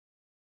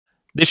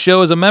This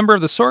show is a member of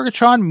the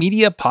Sorgatron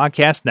Media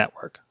Podcast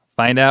Network.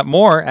 Find out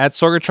more at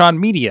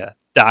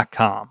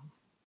sorgatronmedia.com.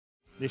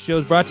 This show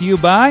is brought to you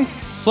by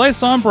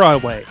Slice on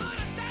Broadway.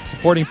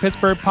 Supporting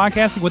Pittsburgh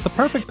podcasting with the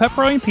perfect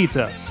pepperoni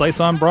pizza,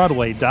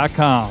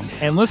 sliceonbroadway.com.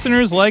 And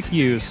listeners like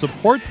you,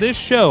 support this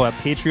show at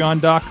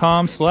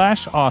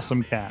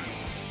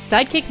patreon.com/awesomecast.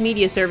 Sidekick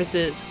Media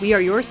Services. We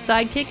are your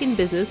sidekick in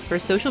business for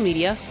social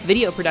media,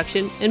 video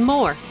production, and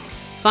more.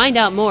 Find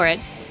out more at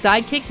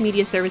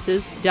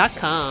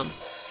sidekickmediaservices.com.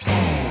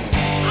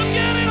 I'm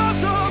getting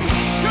awesome,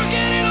 you're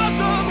getting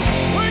awesome,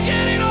 we're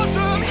getting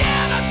awesome,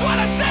 yeah, that's what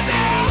I said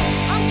now.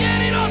 I'm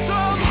getting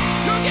awesome,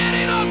 you're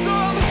getting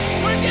awesome,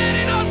 we're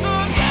getting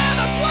awesome, yeah,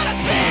 that's what I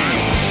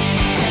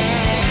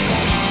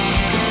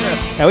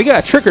said. Now we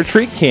got a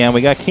trick-or-treat cam,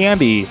 we got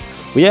candy,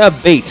 we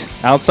have bait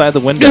outside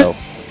the window,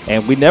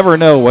 and we never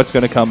know what's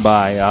going to come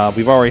by.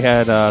 We've already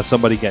had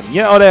somebody getting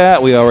yelled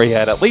at, we already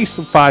had at least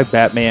 5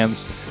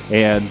 Batmans,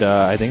 and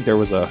I think there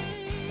was a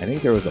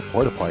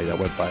porta potty that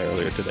went by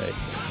earlier today.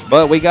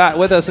 But we got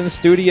with us in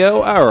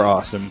studio our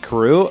awesome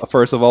crew.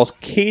 First of all,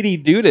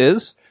 Katie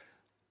Dudas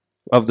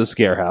of the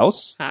Scare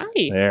House. Hi.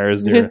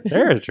 There's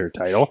your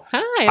title.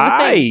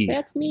 Hi.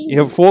 That's me. You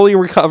have fully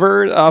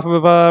recovered off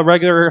of a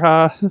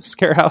regular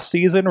Scare House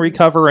season,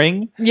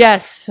 recovering.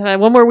 Yes.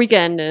 One more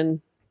weekend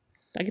and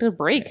I get a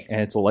break.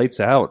 And it's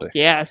lights out.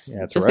 Yes.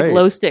 That's just right. a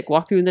glow stick.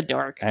 Walk through in the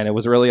dark. And it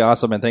was really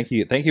awesome. And thank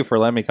you for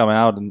letting me come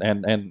out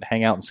and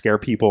hang out and scare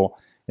people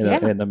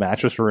in the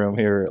mattress room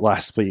here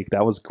last week.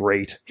 That was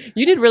great.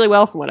 You did really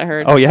well from what I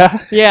heard. Oh, yeah?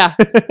 Yeah.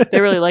 They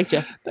really liked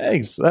you.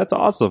 Thanks. That's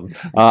awesome.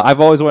 I've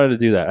always wanted to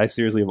do that. I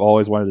seriously have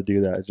always wanted to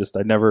do that.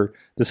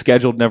 The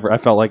schedule I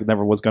felt like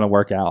never was going to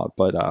work out,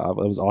 but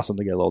it was awesome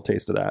to get a little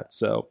taste of that.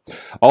 So,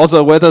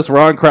 also with us,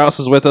 Ron Krause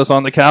is with us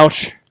on the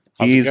couch.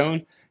 How's it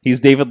going? He's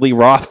David Lee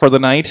Roth for the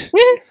night.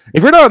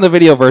 If you're not on the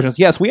video versions,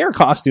 yes, we are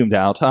costumed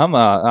out.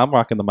 I'm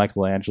rocking the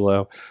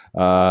Michelangelo.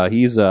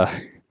 He's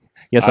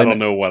yes, I don't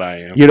know what I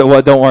am. You know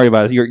what? Don't worry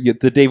about it.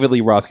 The David Lee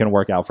Roth can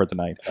work out for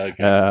tonight.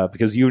 Okay.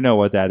 Because you know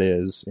what that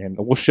is, and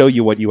we'll show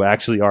you what you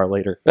actually are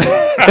later.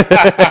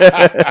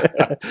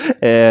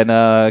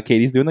 And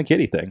Katie's doing the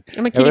kitty thing.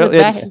 I'm a kitty with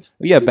bat hairs.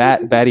 Yeah,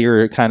 bat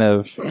ear kind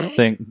of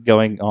thing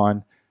going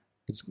on.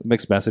 It's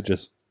mixed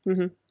messages.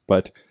 Mm-hmm.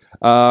 But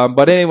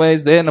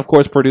anyways, then of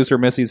course producer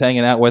Missy's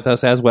hanging out with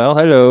us as well.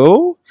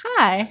 Hello.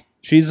 Hi.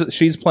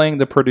 She's playing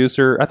the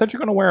producer. I thought you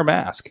were going to wear a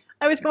mask.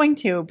 I was going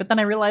to, but then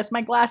I realized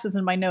my glasses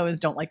and my nose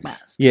don't like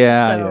masks.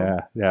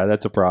 Yeah,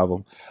 that's a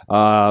problem.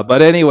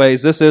 But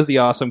anyways, this is the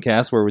Awesome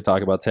Cast where we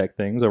talk about tech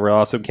things over at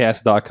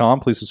awesomecast.com.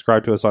 Please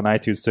subscribe to us on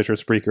iTunes, Stitcher,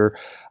 Spreaker,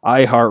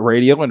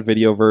 iHeartRadio, and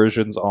video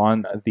versions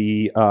on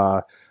the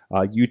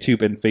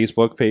YouTube and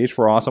Facebook page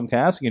for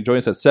AwesomeCast. You can join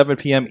us at 7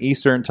 p.m.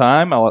 Eastern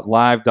Time at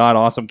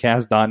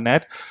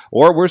live.awesomecast.net,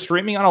 or we're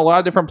streaming on a lot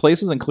of different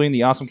places, including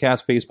the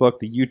AwesomeCast Facebook,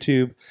 the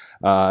YouTube,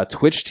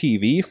 Twitch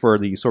TV for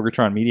the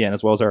Sorgatron Media, and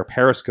as well as our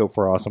Periscope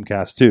for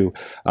AwesomeCast too,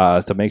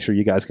 to make sure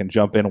you guys can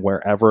jump in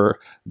wherever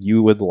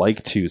you would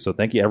like to. So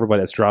thank you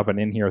everybody that's dropping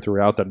in here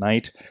throughout the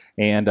night.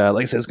 And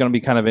like I said, it's going to be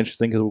kind of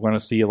interesting because we're going to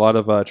see a lot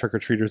of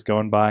trick-or-treaters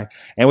going by.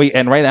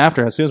 And right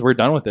after, as soon as we're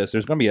done with this,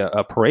 there's going to be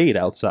a parade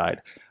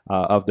outside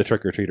of the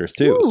trick-or-treaters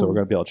too. Ooh. So we're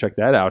going to be able to check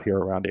that out here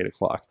around 8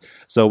 o'clock.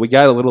 So we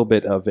got a little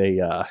bit of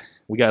a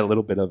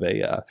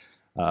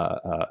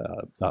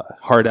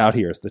hard out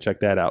here to check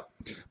that out.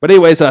 But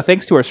anyways,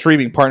 thanks to our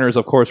streaming partners,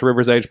 of course,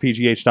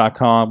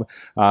 riversedgepgh.com.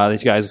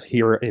 These guys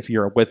here, if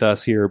you're with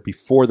us here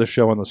before the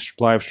show on the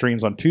live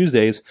streams on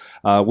Tuesdays,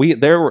 they're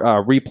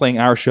replaying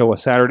our show on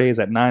Saturdays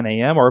at 9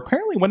 a.m. or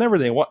apparently whenever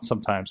they want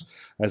sometimes,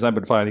 as I've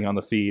been finding on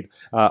the feed.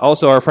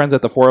 Also, our friends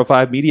at the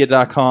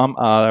 405media.com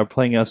are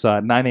playing us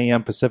 9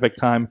 a.m. Pacific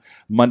time,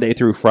 Monday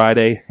through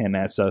Friday, and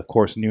that's, of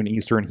course, noon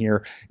Eastern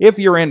here if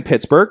you're in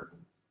Pittsburgh.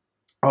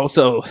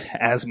 Also,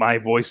 as my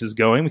voice is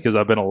going, because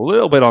I've been a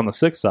little bit on the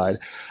sick side,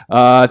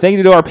 thank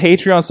you to our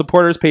Patreon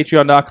supporters,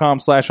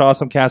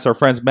 patreon.com/awesomecast. Our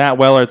friends Matt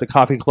Weller at the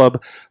Coffee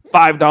Club,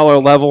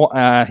 $5 level.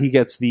 He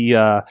gets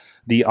the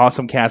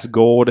AwesomeCast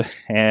Gold,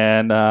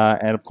 and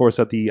of course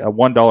at the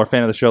 $1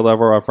 fan of the show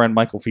level, our friend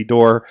Michael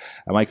Fedor,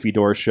 Mike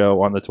Fedor's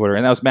show on the Twitter,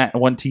 and that was Matt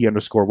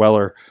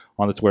 1T_Weller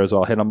on the Twitter as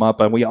well. Hit him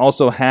up, and we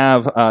also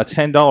have a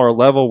 $10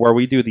 level where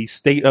we do the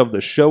State of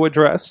the Show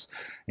address.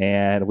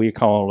 And we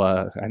call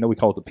I know we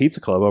call it the Pizza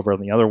Club over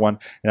on the other one.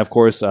 And of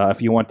course, if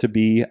you want to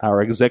be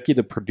our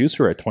executive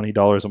producer at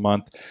 $20 a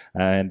month,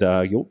 and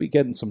you'll be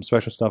getting some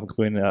special stuff,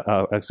 including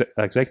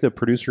executive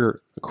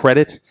producer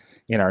credit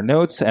in our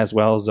notes, as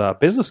well as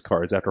business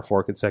cards after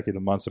 4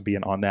 consecutive months of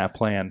being on that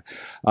plan.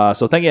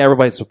 So thank you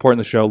everybody supporting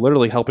the show,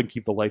 literally helping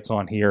keep the lights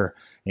on here,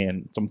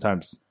 and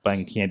sometimes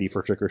buying candy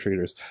for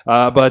trick-or-treaters.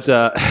 But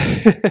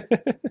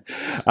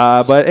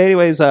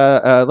anyways,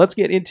 let's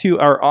get into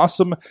our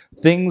awesome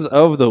things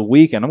of the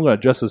week. And I'm going to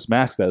adjust this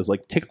mask that is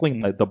like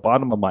tickling the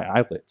bottom of my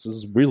eyelids. This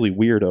is really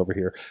weird over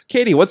here.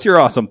 Katie, what's your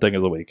awesome thing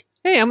of the week?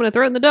 Hey, I'm going to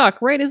throw it in the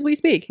dock right as we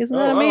speak. Isn't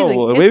that amazing?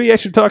 Oh, maybe I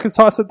should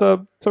toss it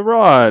to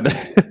Rod.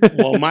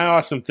 Well, my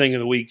awesome thing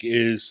of the week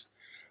is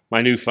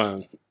my new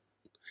phone.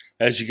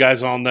 As you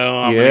guys all know,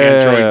 I'm an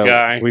Android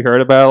guy. We heard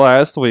about it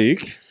last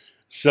week.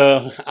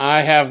 So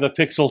I have the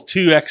Pixel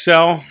 2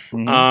 XL.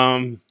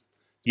 Mhm.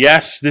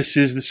 Yes, this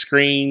is the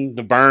screen,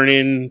 the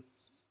burn-in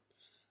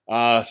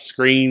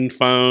screen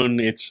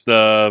phone. It's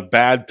the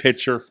bad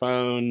picture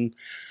phone.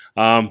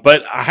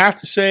 But I have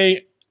to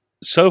say,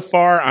 so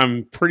far,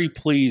 I'm pretty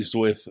pleased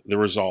with the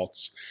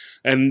results.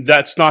 And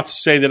that's not to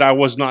say that I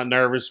was not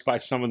nervous by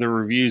some of the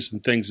reviews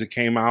and things that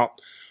came out.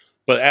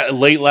 But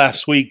late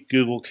last week,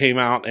 Google came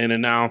out and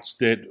announced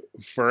that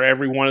for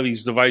every one of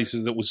these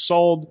devices that was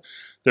sold,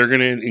 they're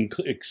going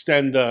to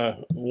extend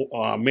the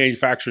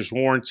manufacturer's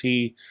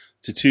warranty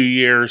to 2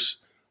 years.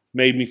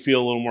 Made me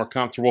feel a little more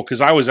comfortable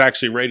because I was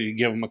actually ready to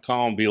give them a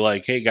call and be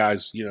like, hey,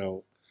 guys,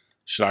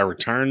 should I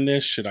return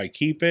this? Should I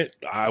keep it?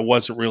 I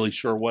wasn't really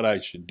sure what I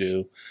should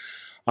do.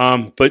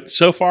 But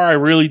so far, I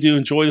really do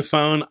enjoy the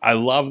phone. I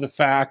love the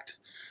fact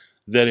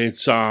that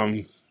it's,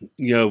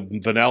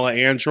 vanilla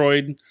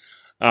Android.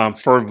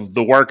 For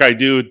the work I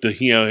do,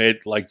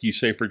 like you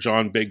say, for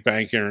John Big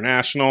Bank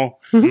International,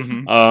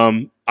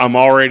 Mhm. I'm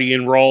already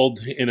enrolled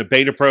in a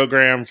beta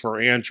program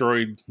for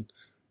Android,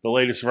 the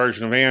latest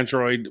version of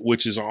Android,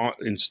 which is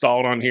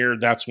installed on here.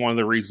 That's one of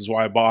the reasons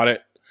why I bought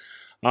it.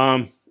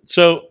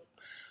 So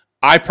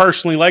I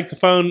personally like the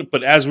phone,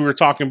 but as we were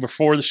talking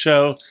before the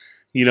show,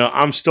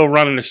 I'm still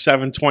running a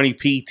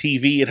 720p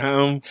TV at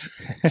home,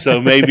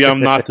 so maybe I'm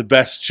not the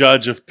best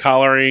judge of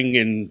coloring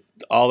and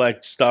all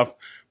that stuff.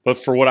 But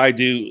for what I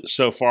do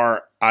so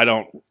far, I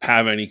don't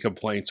have any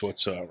complaints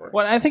whatsoever.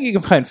 Well, I think you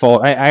can find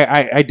fault.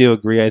 I do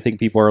agree. I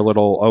think people are a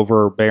little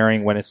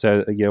overbearing when it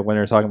says, when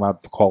they're talking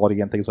about quality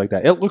and things like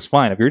that. It looks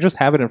fine. If you're just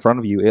having it in front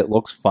of you, it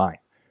looks fine,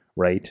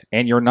 right?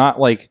 And you're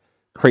not like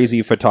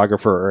crazy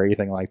photographer or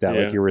anything like that,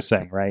 like you were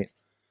saying, right?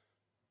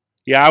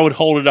 Yeah, I would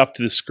hold it up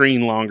to the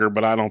screen longer,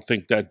 but I don't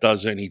think that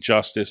does any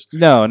justice.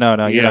 No, you're not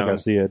going to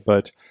see it.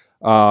 But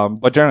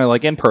generally,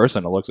 like in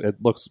person, it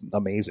looks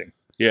amazing.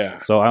 Yeah.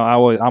 So I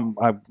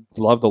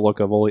love the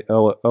look of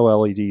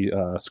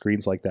OLED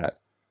screens like that.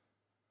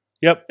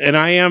 Yep, and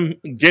I am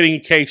getting a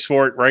case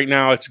for it right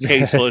now. It's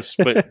caseless,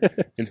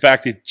 but in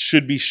fact, it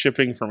should be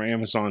shipping from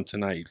Amazon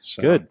tonight.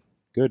 So.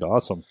 Good,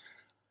 awesome.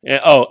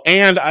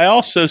 And I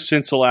also,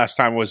 since the last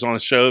time I was on the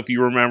show, if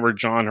you remember,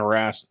 John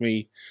harassed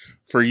me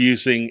for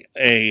using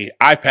a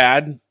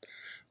iPad.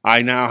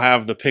 I now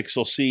have the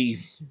Pixel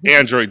C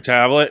Android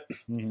tablet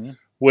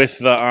with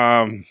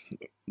the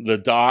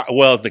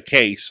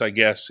case, I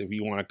guess, if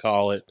you want to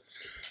call it.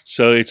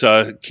 So it's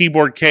a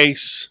keyboard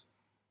case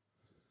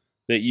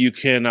that you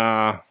can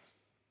here,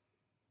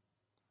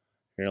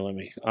 let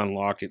me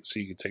unlock it so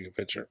you can take a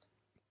picture.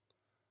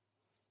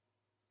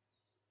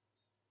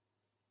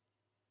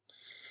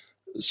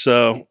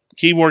 So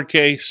keyboard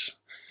case.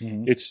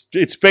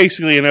 It's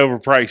basically an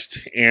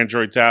overpriced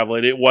Android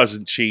tablet. It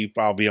wasn't cheap,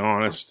 I'll be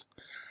honest.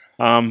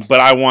 But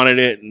I wanted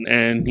it,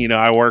 and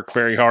I work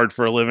very hard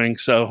for a living,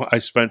 so I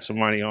spent some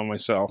money on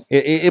myself.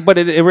 But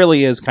it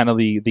really is kind of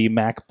the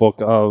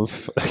MacBook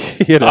of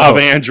of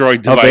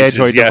Android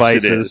devices.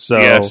 Yes, it is. So,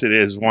 yes, it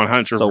is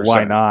 100%. So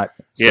why not?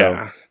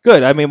 Yeah. So,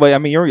 good. I mean,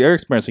 you're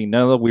experiencing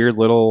none of the weird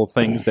little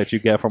things that you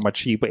get from a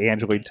cheap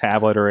Android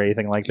tablet or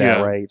anything like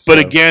that, right? But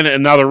again,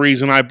 another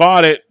reason I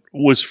bought it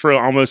was for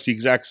almost the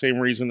exact same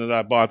reason that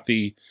I bought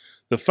the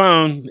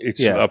phone.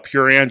 It's a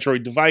pure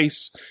Android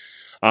device.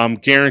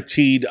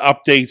 Guaranteed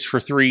updates for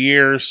 3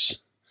 years.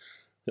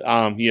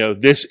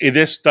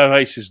 This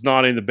device is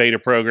not in the beta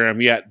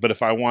program yet, but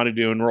if I wanted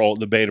to enroll in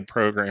the beta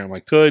program, I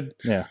could.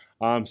 Yeah.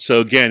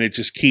 So again, it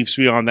just keeps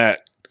me on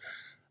that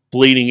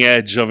bleeding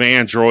edge of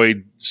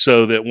Android,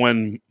 so that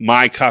when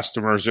my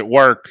customers at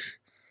work,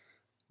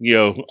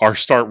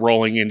 start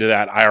rolling into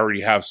that, I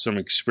already have some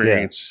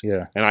experience,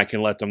 and I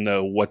can let them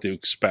know what to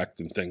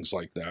expect and things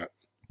like that.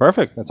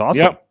 Perfect. That's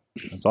awesome. Yep.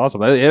 That's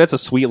awesome. It's a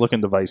sweet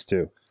looking device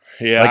too.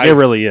 Yeah, it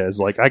really is.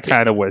 Like, I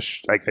kind of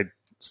wish I could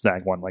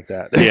snag one like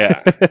that.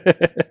 Yeah.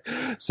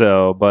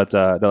 So, but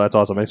no, that's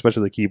awesome,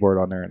 especially the keyboard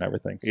on there and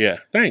everything. Yeah.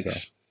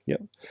 Thanks. So,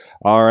 yep.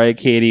 All right,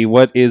 Katie,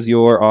 what is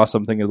your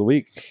awesome thing of the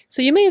week?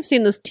 So you may have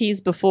seen this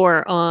tease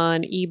before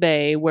on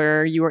eBay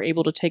where you were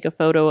able to take a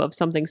photo of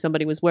something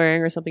somebody was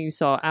wearing or something you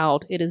saw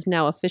out. It is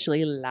now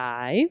officially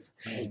live.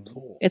 Oh,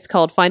 cool. It's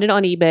called Find It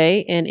on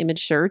eBay and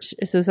Image Search.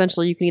 So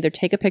essentially you can either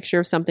take a picture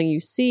of something you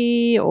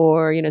see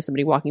or,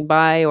 somebody walking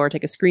by, or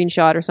take a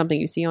screenshot or something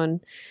you see on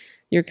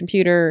your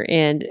computer,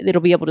 and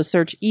it'll be able to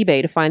search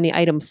eBay to find the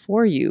item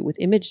for you with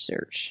image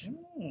search,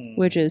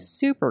 which is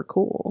super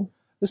cool.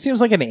 This seems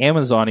like an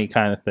Amazon-y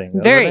kind of thing,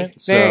 doesn't Very, it?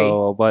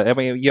 So, but I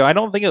mean, I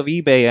don't think of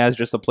eBay as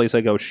just a place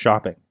I go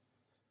shopping.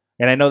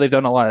 And I know they've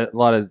done a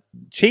lot of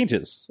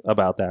changes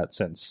about that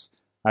since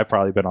I've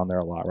probably been on there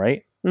a lot,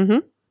 right?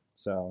 Mm-hmm.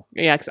 So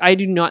yeah, because I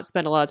do not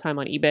spend a lot of time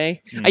on eBay.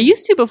 I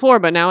used to before,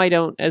 but now I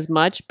don't as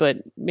much.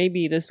 But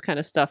maybe this kind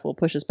of stuff will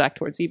push us back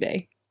towards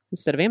eBay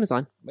instead of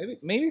Amazon.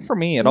 Maybe for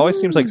me, it always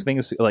seems like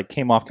things like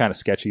came off kind of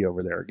sketchy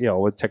over there,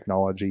 with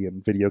technology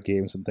and video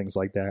games and things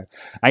like that.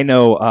 I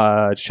know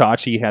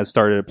Chachi has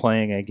started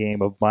playing a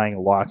game of buying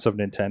lots of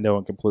Nintendo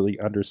and completely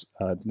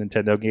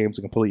Nintendo games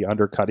and completely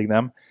undercutting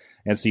them.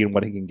 and seeing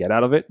what he can get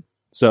out of it.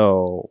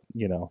 So,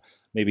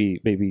 maybe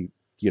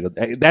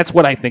that's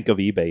what I think of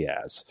eBay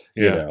as.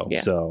 Yeah.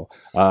 Yeah. So,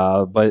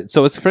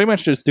 so it's pretty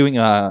much just doing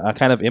a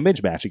kind of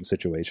image matching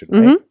situation,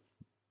 right? Mhm.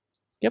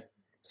 Yep.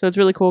 So it's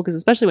really cool because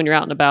especially when you're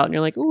out and about and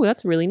you're like, "Ooh,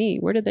 that's really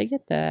neat. Where did they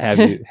get that?"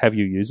 Have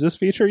you used this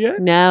feature yet?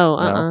 No.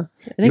 No.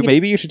 I think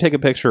Maybe you should take a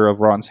picture of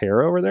Ron's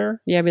hair over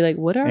there yeah, be like,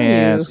 "What are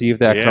and you?" see if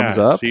that comes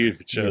up. See if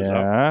it shows up.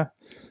 Yeah.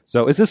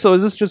 So is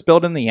this just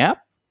built in the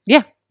app?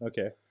 Yeah.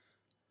 Okay.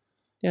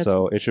 Yeah,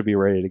 So it should be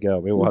ready to go.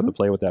 Maybe we'll have Mm-hmm. to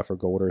play with that for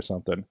gold or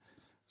something.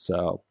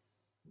 So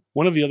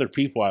One of the other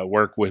people I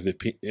work with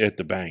at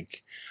the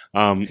bank,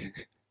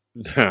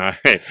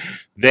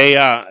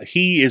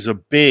 he is a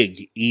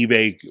big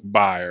eBay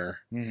buyer,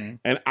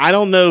 and I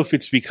don't know if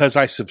it's because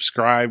I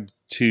subscribe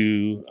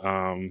to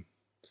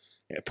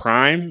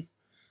Prime,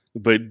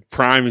 but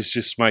Prime is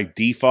just my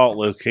default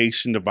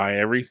location to buy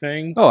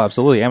everything. oh,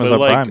 absolutely, Amazon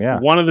But, Prime, yeah.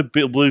 One of the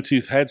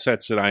Bluetooth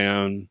headsets that I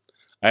own,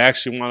 I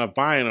actually want to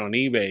buy it on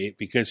eBay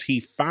because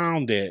he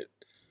found it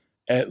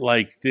at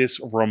like this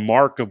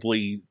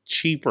remarkably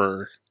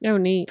cheaper Oh,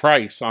 neat.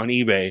 price on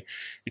eBay.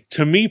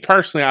 To me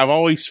personally, I've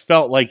always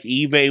felt like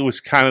eBay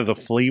was kind of the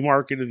flea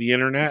market of the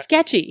internet.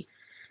 Sketchy.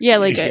 Yeah,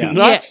 like yeah.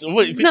 No, No, I don't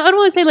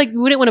want to say like we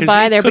wouldn't want to 'cause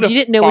buy it there, but could've you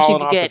didn't know what you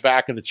fallen could off get. the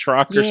back of the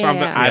truck or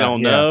something. Yeah. I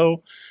don't Yeah.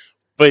 know,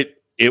 but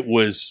it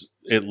was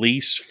at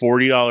least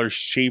 $40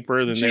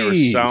 cheaper than they were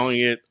Jeez. selling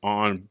it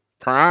on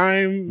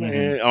Prime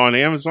Mhm. on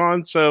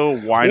Amazon. So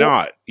why Well,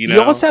 not? You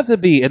almost have to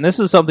be, and this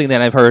is something that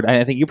I've heard, and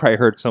I think you probably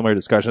heard similar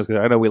discussions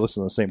because I know we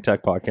listen to the same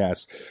tech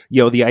podcast.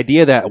 The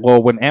idea that,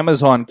 well, when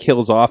Amazon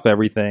kills off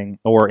everything,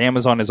 or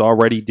Amazon is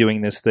already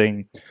doing this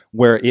thing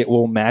where it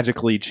will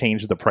magically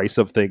change the price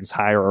of things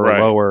higher or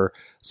Right. lower,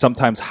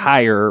 sometimes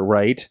higher,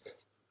 right?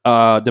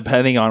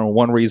 Depending on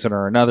one reason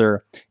or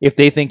another. If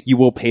they think you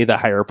will pay the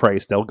higher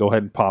price, they'll go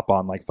ahead and pop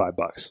on like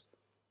 $5.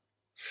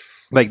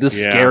 Like this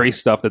Yeah. scary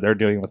stuff that they're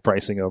doing with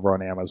pricing over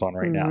on Amazon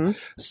right now. Mhm.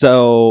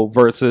 So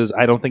versus,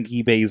 I don't think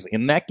eBay's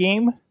in that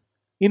game.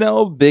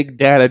 Big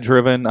data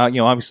driven.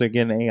 Obviously,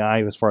 again,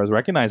 AI as far as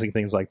recognizing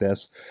things like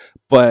this,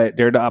 but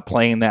they're not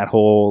playing that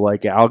whole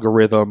like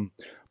algorithm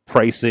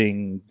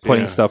pricing,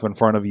 putting Yeah. stuff in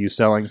front of you,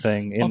 selling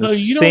thing in Although the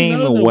you same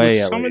don't know, though, way. with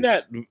At some of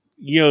least.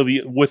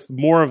 that, with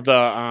more of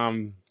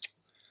the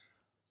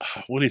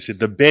what is it?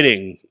 The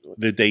bidding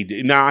that they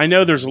do. Now I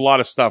know there's a lot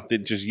of stuff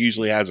that just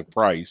usually has a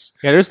price.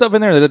 Yeah, there's stuff in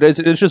there that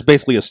it's just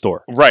basically a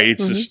store. Right,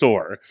 it's a Mhm.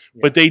 store.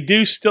 But they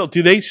do still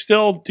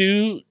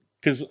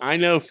because I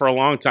know for a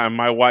long time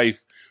my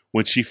wife,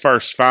 when she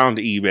first found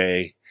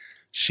eBay,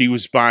 she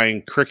was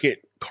buying Cricut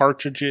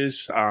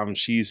cartridges.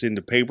 She's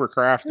into paper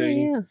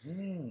crafting. Oh,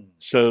 yeah.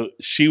 So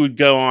she would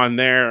go on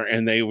there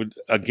and they would,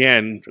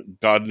 again,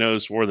 God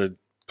knows where the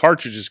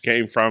cartridges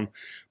came from,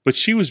 but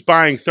she was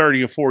buying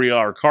 $30 and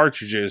 $40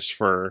 cartridges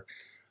for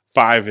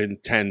 $5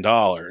 and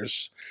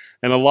 $10.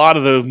 And a lot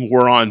of them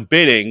were on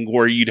bidding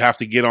where you'd have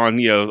to get on,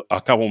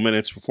 a couple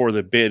minutes before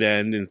the bid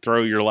end and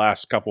throw your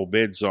last couple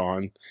bids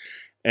on.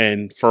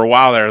 And for a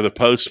while there, the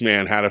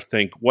postman had to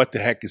think, what the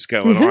heck is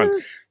going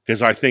on?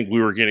 Because I think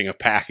we were getting a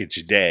package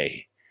a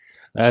day.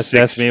 That's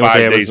me 5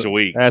 with days Amazon. a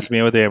week. That's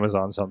me with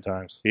Amazon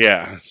sometimes.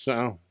 Yeah.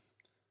 So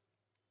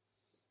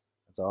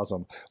That's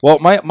awesome. Well,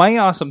 my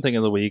awesome thing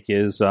of the week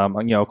is,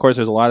 of course,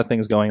 there's a lot of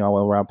things going on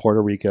around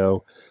Puerto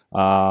Rico.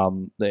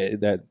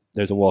 That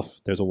there's a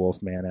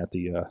wolf man at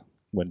the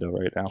window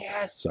right now.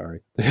 Yes.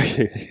 Sorry.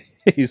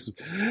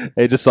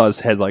 I just saw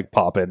his head like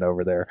pop in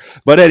over there.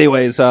 But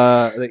anyways,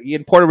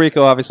 in Puerto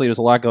Rico, obviously there's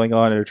a lot going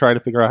on. They're trying to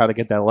figure out how to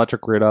get that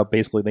electric grid up.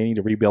 Basically, they need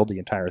to rebuild the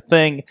entire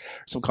thing.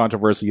 Some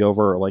controversy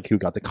over like who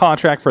got the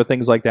contract for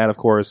things like that, of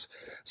course.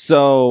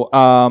 So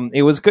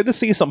it was good to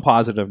see some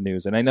positive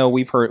news. And I know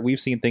we've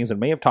seen things and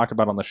may have talked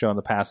about on the show in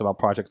the past about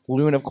Project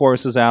Loon, of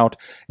course, is out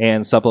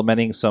and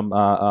supplementing some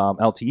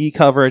LTE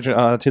coverage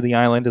to the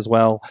island as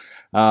well.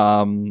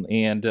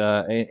 And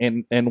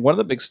one of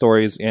the big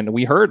stories, and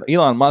we heard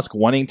Elon Musk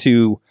wanting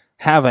to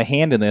have a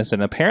hand in this,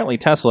 and apparently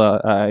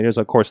Tesla, there's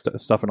of course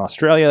stuff in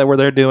Australia where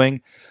they're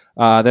doing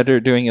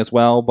as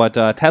well, but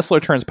Tesla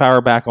turns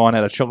power back on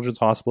at a children's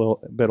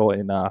hospital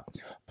in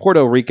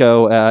Puerto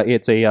Rico.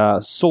 It's a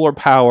solar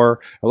power.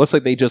 It looks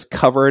like they just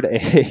covered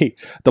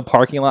the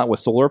parking lot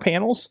with solar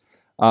panels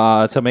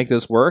to make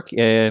this work,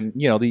 and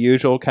the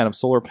usual kind of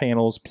solar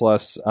panels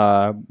plus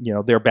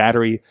their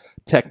battery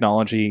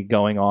technology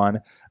going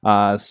on.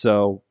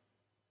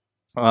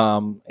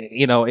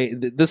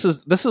 This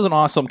is an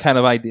awesome kind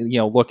of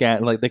idea. Look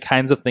at like the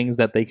kinds of things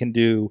that they can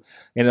do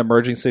in an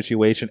emerging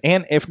situation,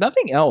 and if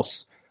nothing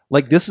else,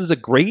 like this is a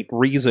great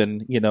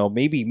reason.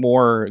 Maybe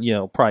more.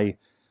 Probably.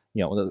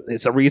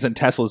 It's a reason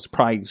Tesla's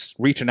probably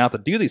reaching out to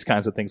do these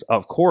kinds of things.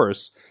 Of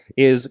course,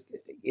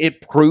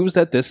 it proves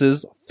that this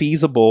is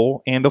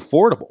feasible and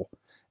affordable,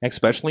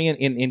 especially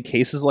in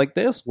cases like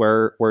this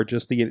where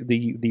just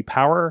the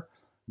power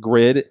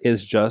grid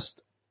is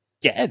just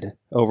dead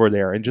over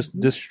there and just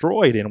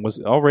destroyed and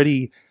was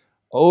already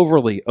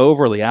overly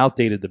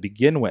outdated to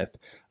begin with.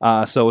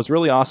 So it was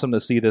really awesome to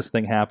see this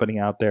thing happening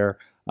out there.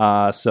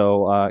 Props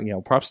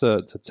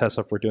to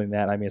Tesla for doing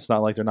that. I mean, it's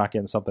not like they're not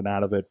getting something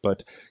out of it,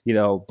 but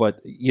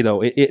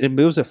it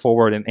moves it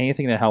forward, and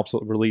anything that helps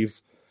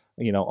relieve,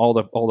 all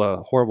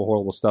the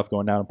horrible stuff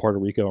going down in Puerto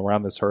Rico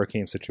around this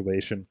hurricane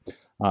situation.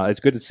 It's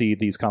good to see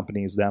these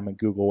companies, them and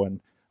Google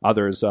and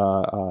others,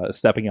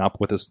 stepping up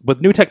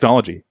with new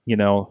technology.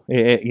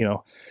 Did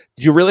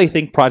you really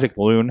think Project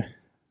Loon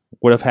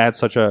would have had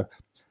such a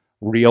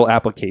real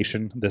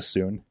application this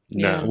soon?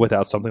 No.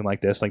 Without something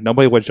like this, like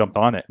nobody would have jumped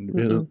on it,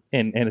 and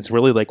it's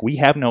really like we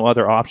have no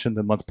other option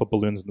than let's put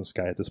balloons in the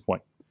sky at this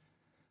point,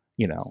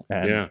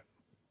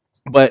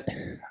 But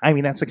I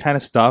mean, that's the kind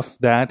of stuff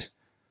that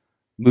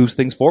moves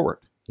things forward,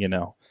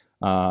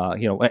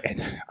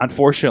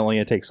 Unfortunately,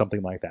 it takes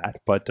something like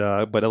that, but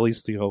at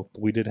least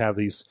we did have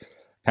these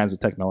kinds of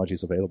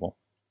technologies available.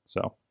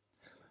 So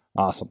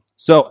awesome.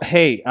 So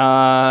hey,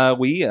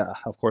 we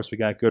of course we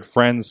got good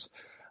friends.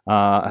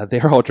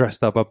 They're all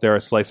dressed up there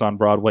at Slice on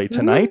Broadway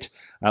tonight.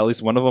 At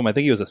least one of them, I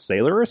think he was a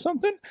sailor or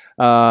something.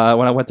 When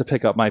I went to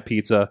pick up my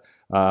pizza.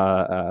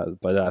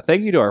 But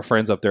thank you to our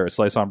friends up there at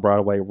Slice on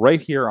Broadway,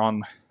 right here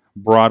on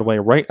Broadway,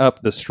 right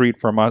up the street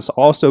from us.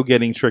 Also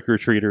getting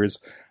trick-or-treaters,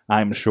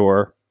 I'm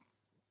sure.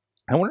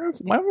 I wonder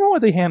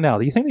what they hand out.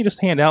 Do you think they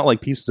just hand out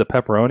like pieces of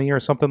pepperoni or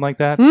something like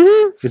that?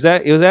 Mm-hmm. Is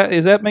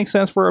that make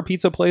sense for a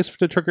pizza place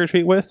to trick or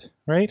treat with,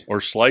 right?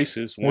 Or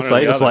slices. It's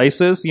like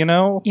slices,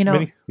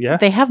 yeah.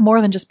 They have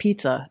more than just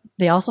pizza.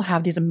 They also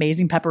have these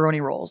amazing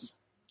pepperoni rolls.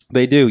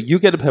 They do. You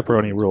get a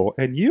pepperoni roll,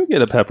 and you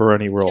get a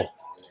pepperoni roll,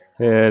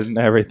 and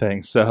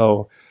everything.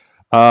 So,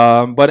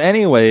 but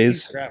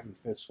anyways, grabbing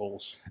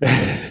fistfuls.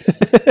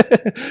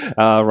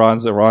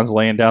 Ron's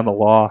laying down the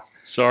law.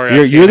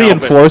 Sorry, you're the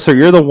enforcer.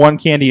 You're the one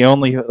candy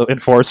only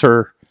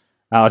enforcer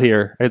out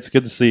here. It's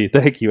good to see.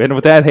 Thank you. And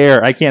with that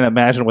hair, I can't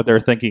imagine what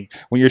they're thinking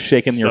when you're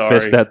shaking your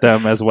fist at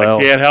them as well.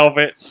 I can't help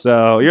it.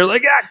 So you're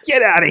like,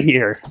 get out of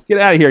here. Get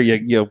out of here,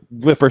 you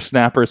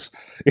whippersnappers.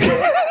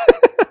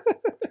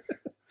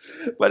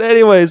 But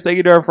anyways, thank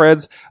you to our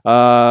friends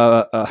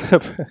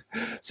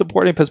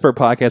supporting Pittsburgh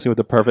Podcasting with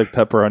the perfect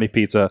pepperoni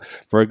pizza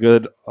for a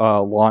good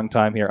long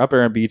time here. Up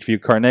there in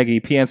Beachview, Carnegie,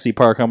 PNC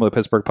Park, home of the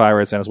Pittsburgh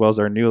Pirates, and as well as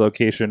their new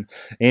location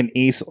in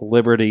East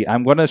Liberty.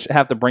 I'm going to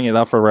have to bring it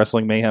up for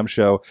Wrestling Mayhem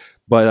show,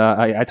 but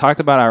I talked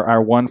about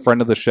our one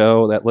friend of the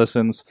show that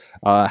listens,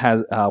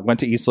 went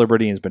to East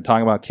Liberty and has been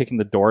talking about kicking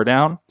the door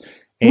down.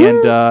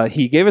 And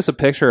he gave us a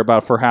picture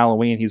about for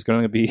Halloween. He's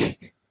going to be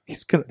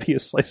a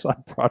Slice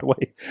on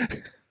Broadway.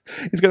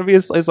 He's going to be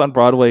a Slice on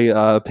Broadway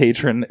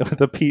patron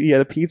with a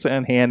pizza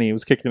in hand. He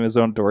was kicking his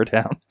own door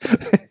down.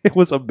 It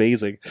was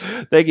amazing.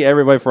 Thank you,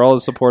 everybody, for all the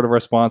support of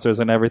our sponsors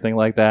and everything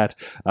like that,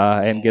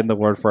 and getting the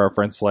word for our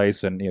friend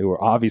Slice. And we're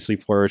obviously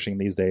flourishing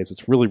these days.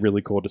 It's really,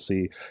 really cool to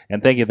see.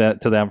 And thank you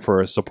to them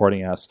for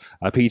supporting us.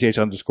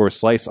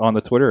 PH_Slice on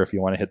the Twitter if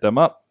you want to hit them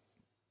up.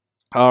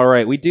 All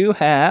right, we do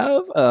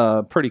have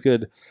a pretty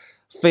good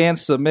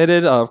fans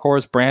submitted. Of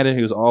course, Brandon,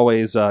 who's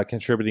always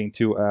contributing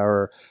to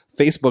our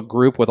Facebook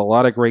group with a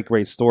lot of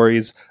great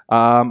stories.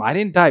 I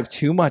didn't dive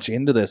too much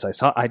into this.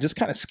 I just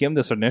kind of skimmed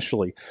this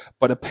initially,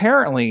 but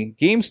apparently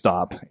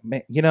GameStop,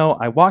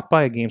 I walked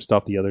by a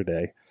GameStop the other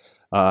day.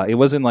 It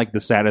wasn't like the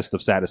saddest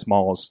of saddest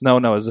malls. No,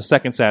 it was the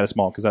second saddest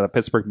mall because out of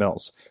Pittsburgh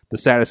Mills. The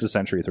saddest is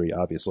Century 3,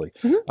 obviously.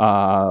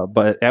 Mm-hmm.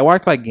 But I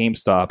walked by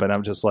GameStop and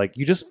I'm just like,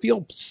 you just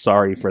feel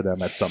sorry for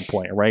them at some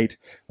point, right?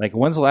 Like,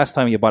 when's the last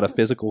time you bought a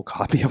physical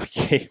copy of a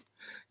game?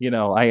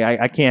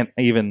 I can't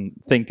even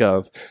think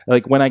of,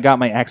 like, when I got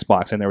my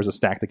Xbox and there was a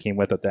stack that came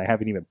with it that I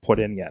haven't even put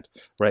in yet,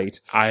 right?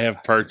 I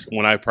have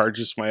when I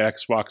purchased my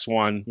Xbox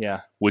One,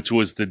 which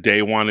was the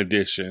Day One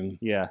edition.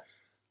 Yeah.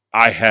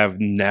 I have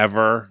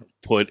never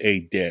put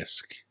a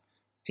disc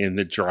in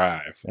the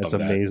drive of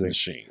that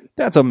machine.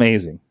 That's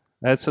amazing.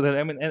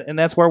 And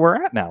that's where we're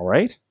at now,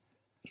 right?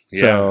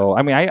 Yeah. So,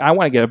 I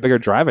want to get a bigger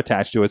drive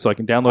attached to it so I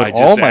can download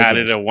all my games. I just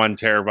added a 1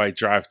 terabyte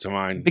drive to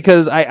mine.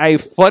 Because I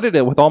flooded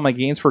it with all my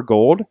games for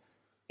gold,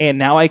 and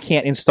now I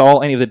can't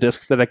install any of the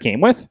discs that I came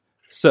with.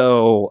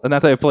 So,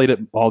 not that I played it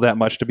all that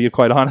much, to be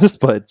quite honest,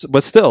 but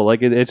still,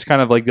 like, it's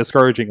kind of like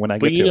discouraging when I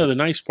get to it. But the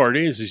nice part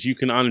is you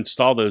can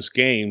uninstall those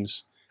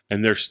games,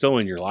 and they're still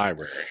in your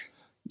library.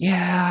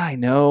 Yeah, I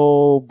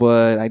know,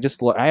 but I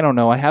don't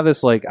know. I have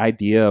this like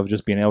idea of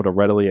just being able to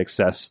readily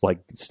access like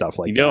stuff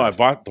like that. I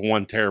bought the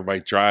 1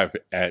 terabyte drive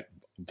at,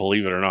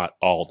 believe it or not,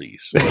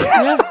 Aldi's.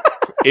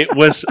 It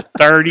was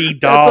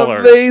 $30.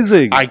 That's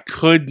amazing. I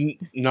couldn't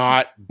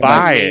not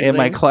buy it. And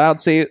my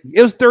cloud save,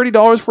 it was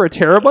 $30 for a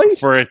terabyte?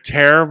 For a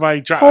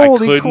terabyte drive.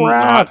 Holy I couldn't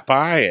crap. not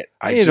buy it.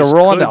 I need to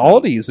roll into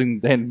Aldi's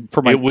and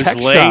for my It was tech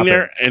laying shopping.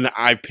 there, and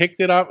I picked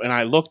it up, and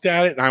I looked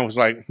at it, and I was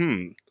like,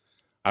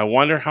 I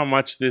wonder how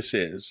much this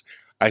is.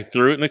 I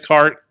threw it in the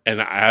cart, and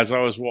as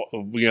I was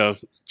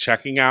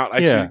checking out,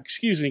 I said,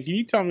 "Excuse me, can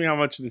you tell me how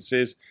much this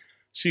is?"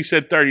 She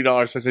said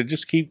 $30. I said,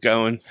 "Just keep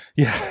going."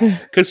 Yeah,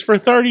 because for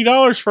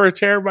 $30 for a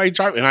terabyte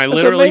drive, and I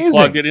literally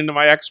plugged it into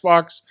my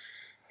Xbox.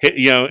 The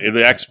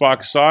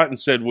Xbox saw it and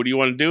said, "What do you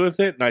want to do with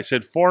it?" And I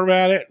said,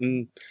 "Format it,"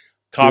 and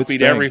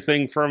copied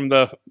everything from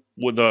the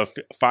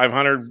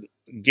 500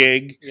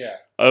 gig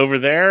over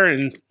there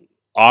and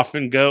off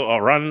and go.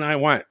 I'll run and I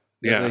went.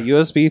 There's Yeah. a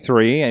USB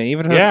 3, and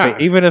even if Yeah.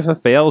 even if it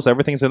fails,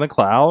 everything's in the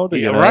cloud. Yeah,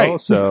 You know? right.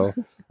 So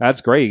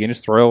that's great. You can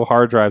just throw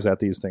hard drives at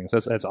these things.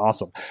 That's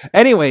awesome.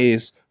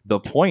 Anyways, the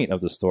point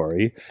of the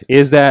story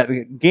is that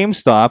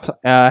GameStop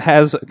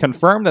has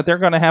confirmed that they're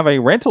going to have a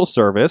rental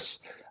service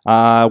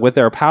with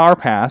their Power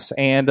Pass,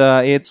 and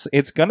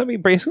it's going to be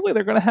basically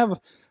they're going to have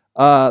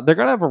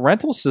a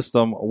rental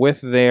system with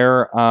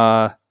their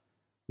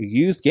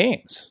used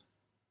games,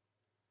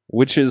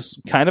 which is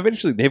kind of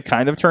interesting. They've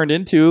kind of turned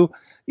into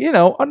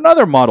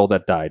another model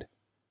that died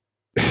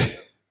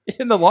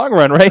in the long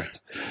run, right?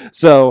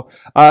 So,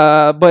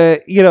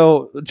 but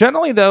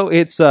generally though,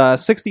 it's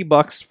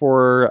 $60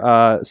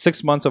 for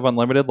 6 months of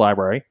unlimited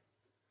library.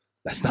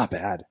 That's not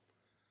bad.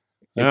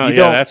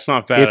 That's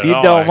not bad. If you at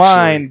all, don't actually.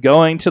 mind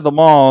going to the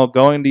mall,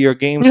 going to your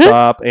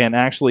GameStop, and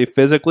actually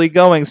physically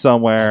going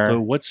somewhere. So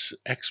what's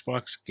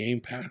Xbox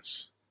Game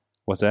Pass?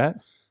 What's that?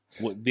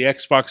 The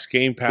Xbox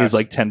Game Pass Is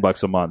like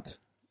 $10 a month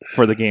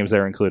for the games that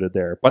are included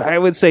there. But I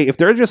would say if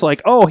they're just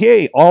like, oh,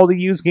 hey, all the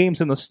used games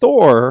in the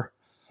store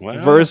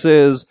well,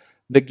 versus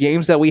the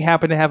games that we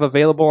happen to have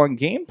available on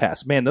Game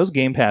Pass, man, those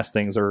Game Pass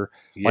things are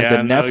like the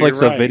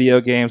Netflix you're of video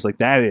games. Like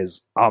that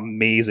is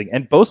amazing,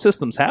 and both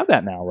systems have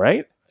that now,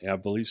 right? Yeah, I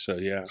believe so.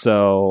 Yeah,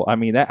 So I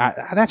mean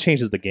that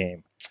changes the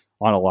game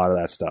on a lot of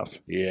that stuff.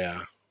 yeah.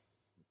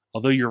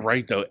 Although you're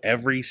right though,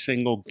 every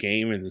single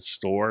game in the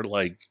store,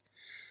 like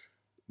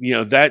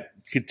that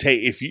could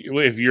take if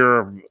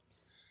you're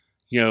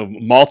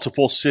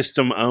multiple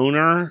system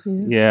owner.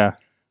 Yeah.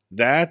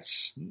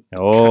 That's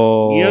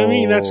Oh, you know what I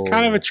mean. That's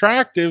kind of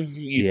attractive.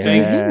 You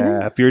think,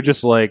 Yeah, if you're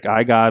just like,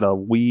 I got a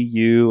Wii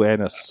U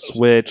and a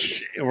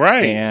Switch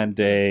right? and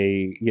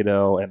a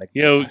and a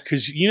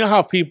Because you know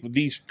how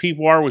these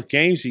people are with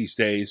games these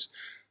days.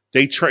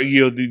 They trade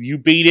you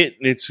beat it,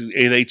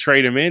 and they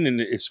trade them in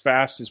and as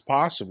fast as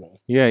possible.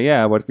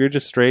 yeah. But if you're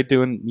just straight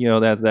doing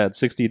that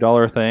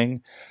 $60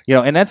 thing,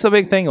 and that's the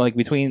big thing. Like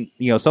between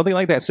something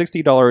like that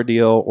 $60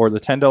 deal or the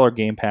 $10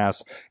 Game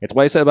Pass, it's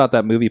what I said about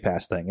that Movie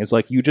Pass thing. It's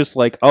like you just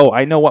like, oh,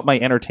 I know what my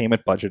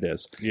entertainment budget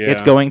is. Yeah.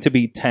 It's going to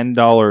be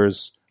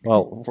 $10.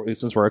 Well,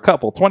 since we're a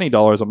couple,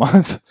 $20 a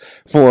month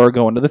for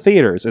going to the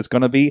theaters. It's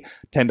going to be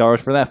 $10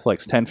 for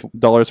Netflix,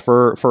 $10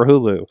 for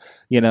Hulu.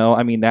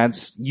 I mean,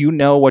 that's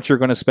what you're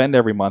going to spend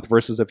every month.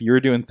 Versus if you're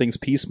doing things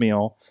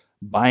piecemeal,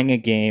 buying a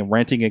game,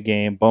 renting a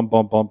game, boom,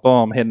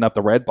 hitting up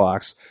the red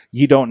box.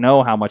 You don't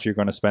know how much you're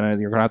going to spend, and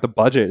you're going to have to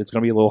budget. It's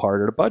going to be a little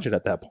harder to budget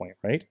at that point,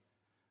 right?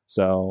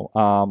 So,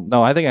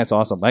 no, I think that's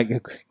awesome. Like,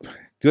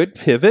 good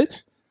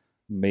pivot,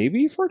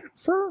 maybe for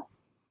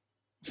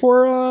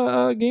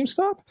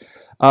GameStop.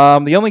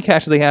 The only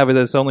catch they have is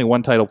it's only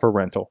one title per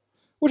rental,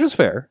 which is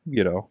fair,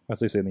 as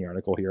they say in the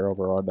article here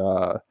over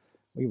on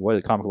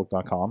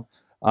comicbook.com.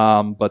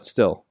 But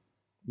still,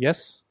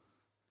 yes.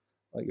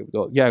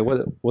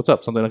 What's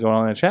up? Something going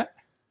on in the chat?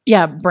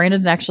 Yeah,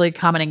 Brandon's actually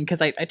commenting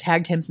because I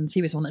tagged him since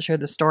he was the one that shared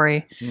the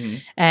story. Mm-hmm.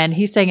 And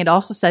he's saying it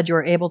also said you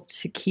were able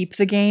to keep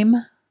the game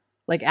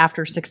like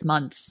after 6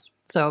 months.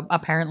 So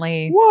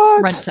apparently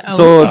What? rent to own.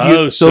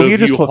 So if you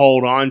just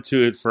hold on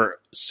to it for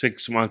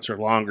 6 months or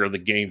longer, the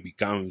game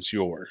becomes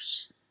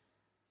yours.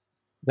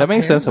 that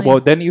makes sense. apparently.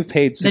 Well, then you've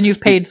paid then you've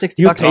paid $60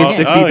 you've a paid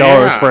game. $60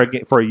 yeah. for a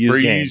used For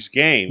a game. used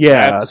game. Yeah.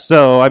 That's-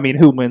 So I mean,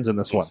 who wins in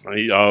this one?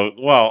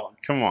 well,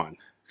 come on.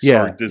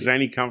 Yeah. So does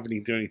any company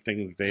do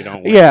anything that they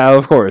don't win? Yeah,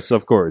 of course.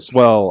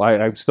 Well,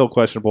 I'm still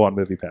questionable on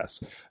Movie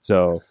Pass.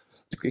 So,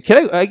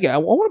 can I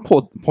want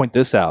to point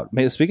this out.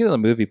 Speaking of the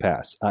Movie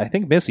Pass, I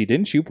think Missy,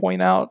 didn't you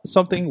point out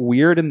something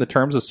weird in the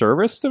terms of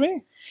service to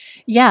me?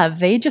 Yeah,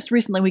 they just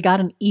recently, we got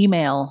an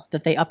email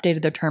that they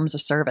updated their terms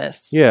of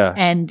service. Yeah.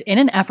 And in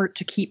an effort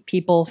to keep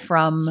people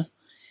from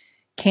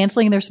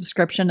canceling their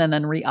subscription and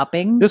then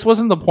re-upping. This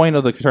wasn't the point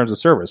of the terms of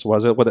service,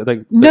 was it?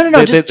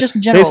 No, just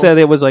in general. They said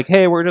it was like,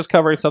 hey, we're just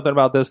covering something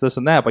about this,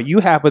 and that. But you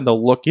happened to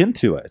look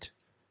into it.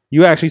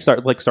 You actually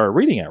started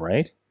reading it,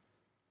 right?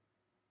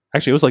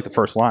 Actually, it was like the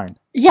first line.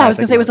 Yeah, I was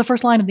going to say it was the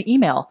first line of the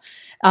email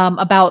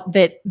about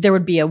that there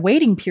would be a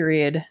waiting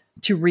period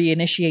to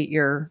reinitiate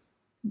your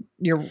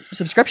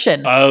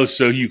subscription. Oh,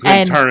 so you can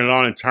And turn it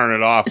on and turn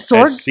it off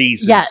Sorg- as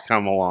seasons yeah.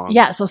 come along.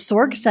 Yeah, so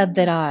Sorg said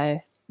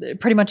that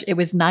pretty much it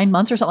was 9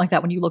 months or something like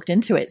that when you looked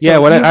into it. So Yeah,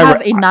 what you I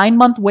have a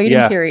 9-month waiting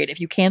Yeah. period.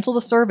 If you cancel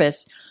the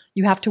service,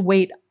 you have to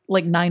wait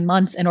like 9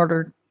 months in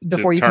order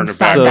before you turn can it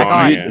back sign back on,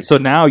 on. yeah. So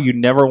now you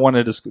never want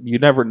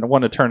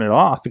to turn it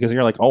off because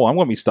you're like, oh, I'm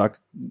going to be stuck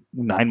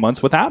 9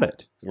 months without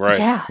it, Right.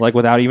 Yeah. like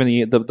without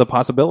even the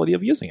possibility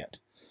of using it.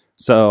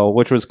 So,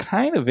 which was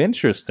kind of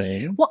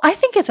interesting. Well, I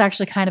think it's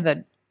actually kind of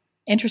an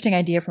interesting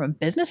idea from a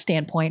business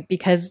standpoint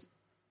because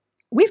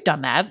we've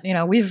done that.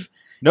 We've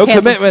No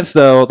Kansas- commitments,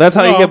 though. That's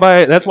how you Well, get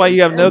by. That's why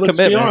you have no let's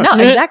be commitments. honest.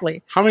 no,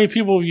 exactly. How many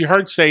people have you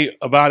heard say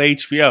about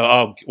HBO?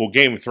 Oh, well,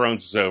 Game of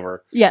Thrones is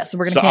over. Yeah, so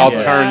we're going So to I'll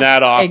cancel turn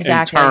that off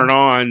Exactly. and turn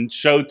on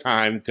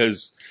Showtime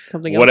because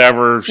something else.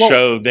 whatever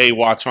show they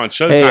watch on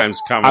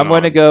Showtime's coming. I'm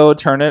going to on. go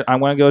turn it. I'm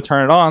going to go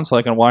turn it on so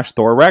I can watch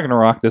Thor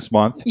Ragnarok this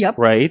month. Yep.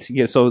 Right.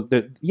 Yeah. So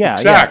yeah.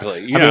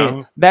 Exactly.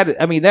 Yeah.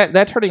 I mean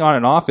that turning on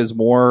and off is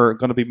more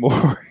going to be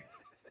more.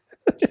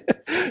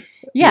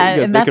 Yeah,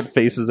 You and got that's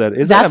faces at.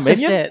 Is that a that's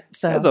minion? just it.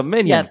 So That's a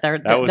minion. Yeah, there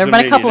That was have a been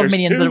a minion. couple of There's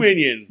minions. two That have,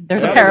 minions.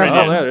 there's a Yeah, pair of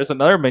minion. Oh, yeah, there's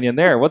another minion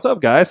there. What's up,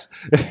 guys?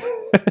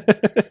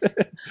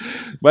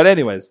 But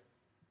anyways,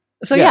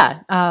 So Yeah.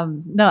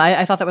 no,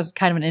 I thought that was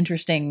kind of an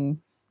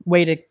interesting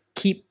way to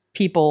keep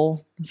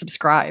people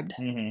subscribed.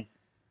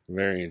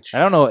 Very I interesting.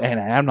 don't know, and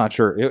I'm not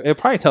sure. It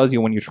probably tells you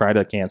when you try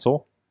to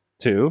cancel,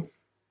 too.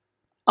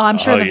 Oh, I'm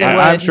sure Oh, that yeah. they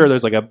would. I'm sure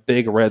there's like a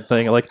big red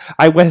thing. Like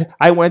I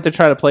went to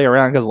try to play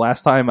around because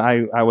last time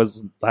I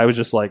was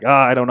just like,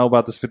 I don't know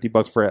about this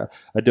 $50 for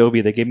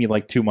Adobe. They gave me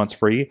like 2 months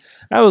free.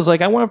 I was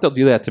like, I wonder if they'll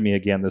do that to me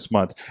again this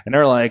month. And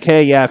they're like,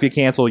 hey, yeah, if you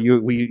cancel,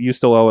 you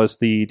still owe us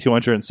the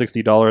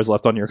 $260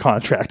 left on your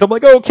contract. I'm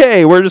like,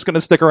 okay, we're just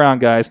gonna stick around,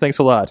 guys. Thanks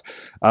a lot.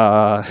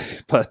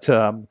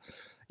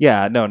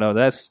 Yeah, no,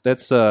 that's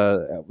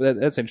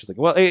interesting.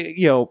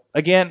 Well,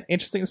 again,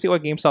 interesting to see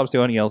what GameStop's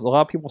doing. A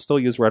lot of people still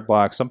use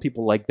Redbox. Some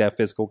people like that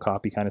physical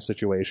copy kind of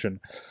situation.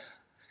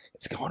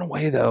 It's going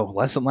away though.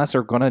 Less and less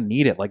are going to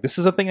need it. Like this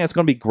is a thing that's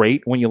going to be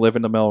great when you live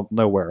in the middle of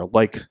nowhere,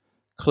 like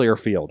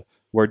Clearfield,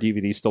 where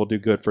DVDs still do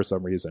good for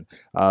some reason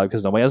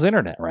because nobody has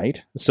internet,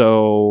 right?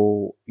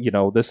 So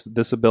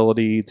this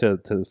ability to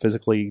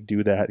physically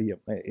do that,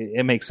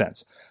 it makes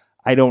sense.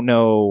 I don't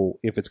know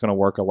if it's going to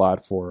work a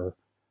lot for.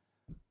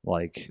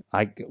 Like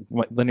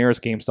the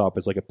nearest GameStop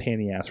is like a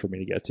pain in the ass for me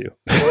to get to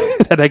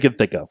that I can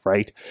think of,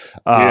 right?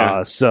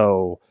 Yeah.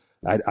 So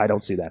I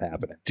don't see that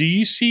happening. Do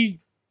you see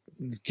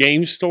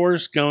game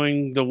stores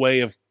going the way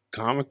of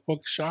comic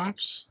book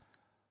shops?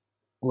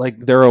 Like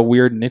they're a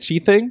weird niche-y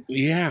thing.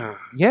 Yeah.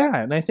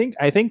 Yeah, and I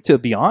think to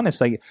be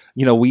honest, we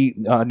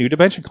New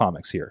Dimension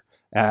Comics here.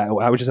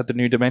 I was just at the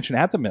New Dimension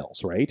at the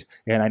Mills, right?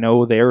 And I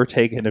know they're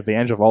taking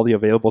advantage of all the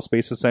available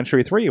space of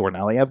Century 3, where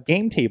now they have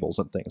game tables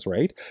and things,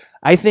 right?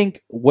 I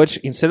think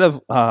instead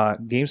of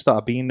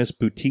GameStop being this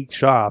boutique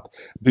shop,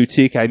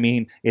 I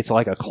mean it's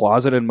like a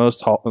closet in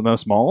most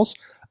malls.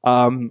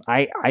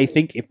 I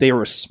think if they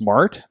were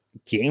smart,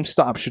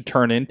 GameStop should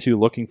turn into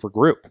Looking for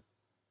Group,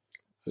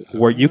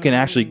 where you can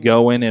actually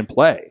go in and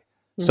play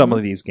some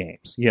of these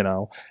games,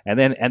 and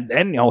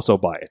then also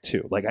buy it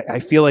too. Like I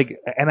feel like,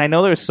 and I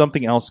know there's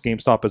something else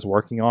GameStop is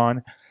working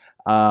on,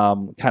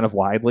 kind of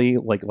widely,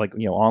 like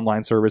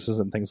online services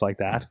and things like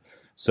that.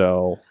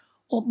 So,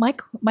 Well,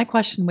 my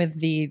question with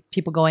the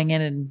people going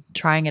in and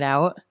trying it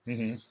out,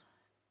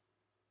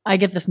 I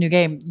get this new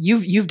game.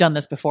 You've done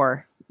this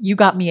before. You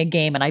got me a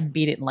game and I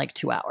beat it in like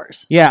 2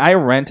 hours. yeah, I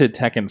rented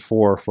Tekken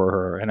 4 for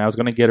her, and I was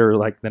going to get her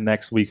like the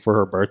next week for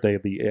her birthday,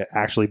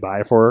 actually buy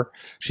it for her.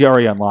 She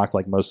already unlocked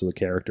like most of the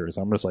characters.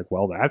 I'm just like,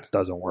 well, that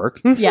doesn't work.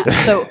 Yeah.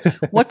 So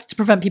what's to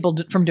prevent people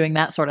from doing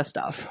that sort of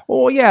stuff?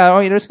 Well, yeah, I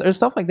mean, there's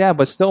stuff like that,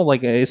 but still,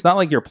 like, it's not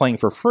like you're playing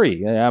for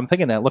free. I'm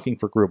thinking that Looking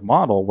for Group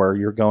model where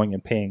you're going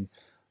and paying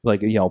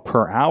like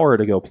per hour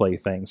to go play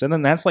things, and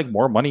then that's like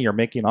more money you're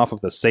making off of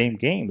the same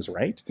games,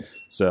 right?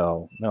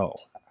 So no,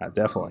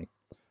 definitely.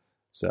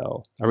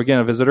 So are we getting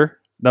a visitor?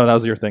 No, that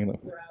was your thing.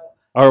 We're out.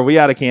 Oh, are we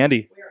out of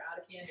candy? We're out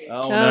of candy.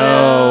 Oh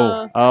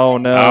no! Oh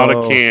no! Out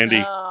of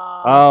candy.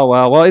 Oh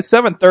well, it's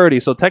 7:30,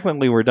 so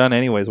technically we're done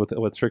anyways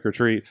with trick or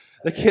treat.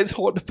 The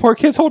poor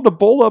kid's holding a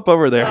bowl up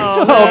over there.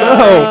 Oh,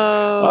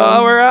 no!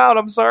 Oh, we're out.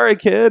 I'm sorry,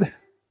 kid.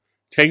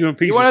 Take him a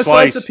piece You want of a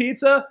slice of slice.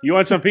 pizza? You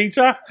want some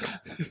pizza?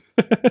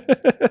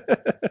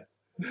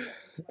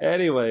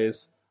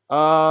 Anyways, what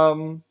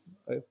are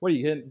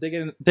you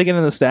digging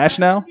in the stash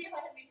now?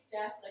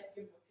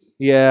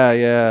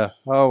 Yeah.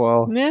 Oh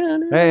well.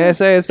 No. Hey, I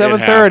say it's 7:30. It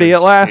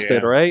happens,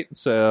 lasted, yeah. right?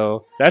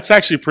 So That's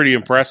actually pretty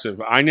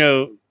impressive. I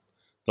know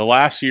the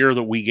last year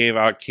that we gave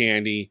out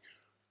candy,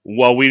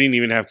 well, we didn't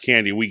even have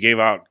candy. We gave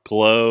out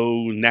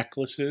glow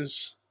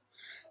necklaces,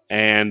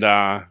 and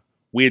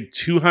we had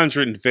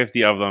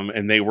 250 of them,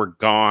 and they were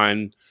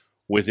gone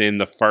within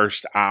the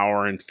first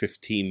hour and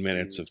 15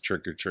 minutes of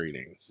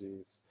trick-or-treating.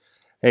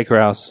 hey,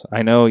 Kraus,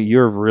 I know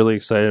you're really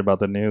excited about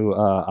the new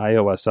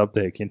iOS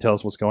update. Can you tell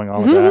us what's going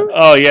on with that?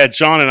 Oh, yeah.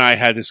 John and I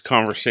had this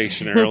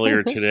conversation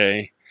earlier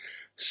today.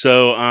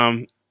 So,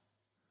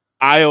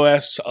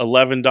 iOS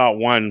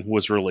 11.1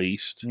 was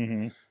released.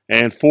 Mm-hmm.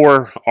 And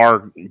for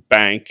our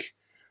bank,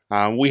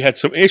 we had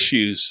some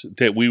issues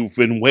that we've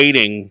been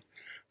waiting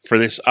for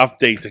this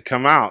update to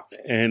come out.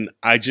 And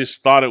I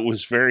just thought it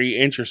was very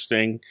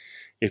interesting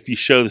if you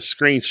show the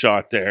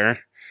screenshot there.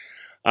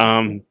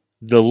 The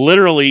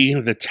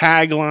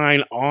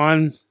tagline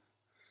on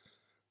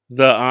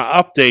the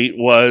update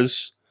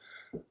was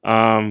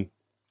iOS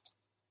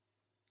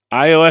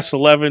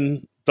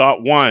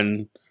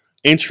 11.1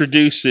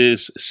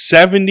 introduces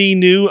 70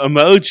 new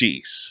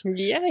emojis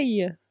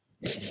Yay.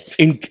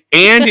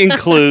 and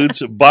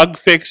includes bug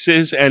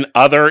fixes and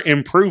other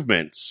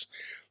improvements.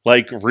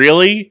 Like,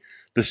 really?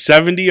 the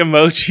 70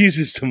 emojis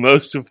is the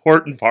most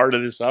important part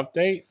of this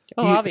update.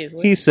 Oh,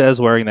 obviously. He says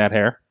wearing that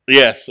hair.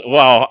 Yes.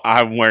 Well,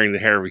 I'm wearing the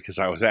hair because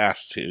I was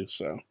asked to.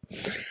 So,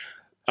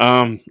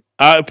 but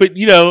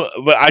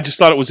I just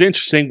thought it was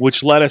interesting,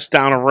 which led us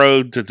down a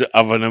road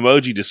of an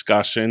emoji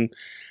discussion.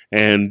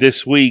 And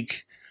this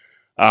week,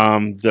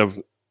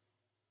 the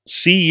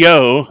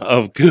CEO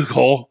of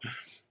Google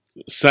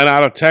sent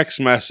out a text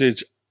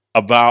message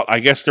about, I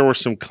guess there were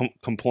some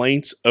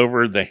complaints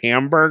over the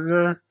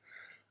hamburger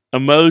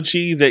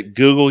emoji that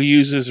Google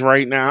uses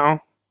right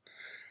now,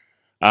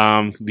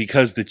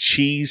 because the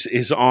cheese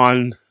is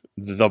on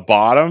the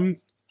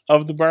bottom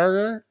of the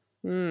burger,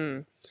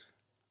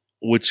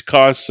 which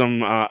caused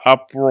some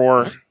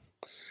uproar.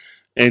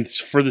 And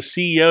for the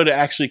CEO to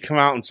actually come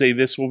out and say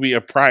this will be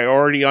a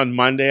priority on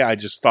Monday, I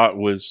just thought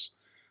was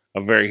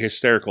a very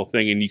hysterical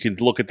thing. And you can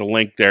look at the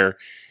link there.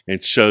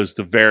 It shows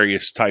the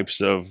various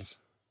types of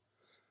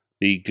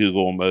the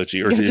Google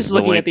emoji. Or I'm is just the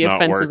looking link at the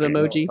not offensive working?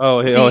 emoji.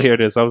 Oh, See, here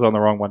it is. I was on the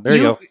wrong one. There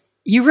you go.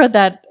 You read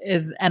that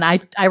and I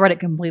read it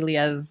completely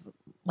as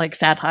like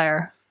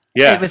satire.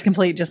 Yeah. It was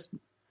complete just,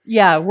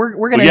 we're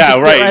going to Yeah,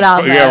 just right. get right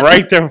on Yeah, that.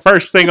 right there,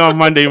 first thing on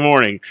Monday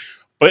morning.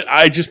 But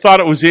I just thought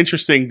it was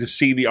interesting to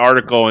see the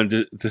article and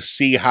to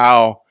see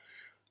how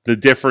the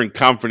different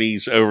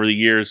companies over the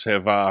years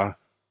have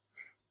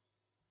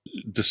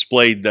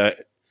displayed the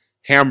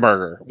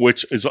hamburger,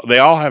 which is they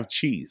all have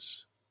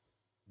cheese.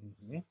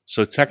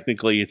 So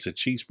technically it's a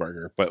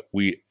cheeseburger, but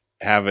we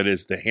have it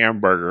as the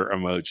hamburger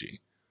emoji.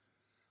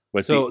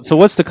 But So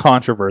what's the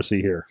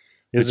controversy here?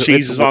 the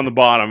cheese is on the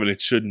bottom and it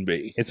shouldn't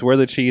be. It's where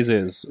the cheese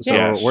is. So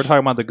Yes. we're talking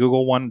about the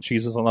Google one.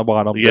 Cheese is on the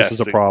bottom. Yes,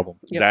 This is a problem.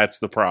 Yep. That's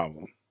the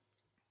problem.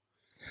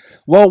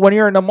 Well, when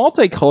you're in a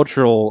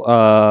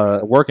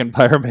multicultural work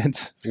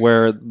environment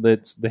where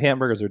the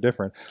hamburgers are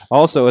different,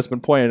 also it's been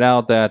pointed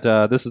out that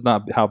this is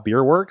not how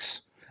beer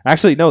works.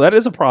 Actually, no, that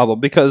is a problem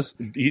because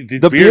The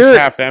the beer's beer-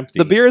 half empty.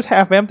 the beer is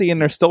half empty and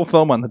there's still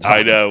foam on the top.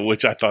 I know,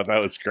 which I thought that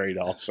was great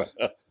also.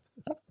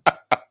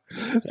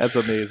 That's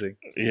amazing.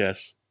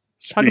 Yes.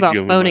 Talk about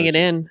Speaking of phoning emoji. it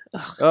in.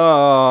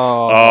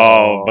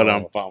 Oh, but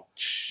I'm bummed.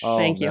 Oh,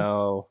 Thank you.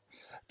 No.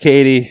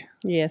 Katie,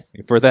 Yes.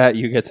 for that,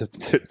 you get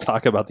to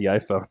talk about the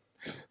iPhone.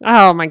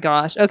 Oh my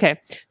gosh. Okay.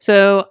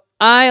 So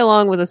I,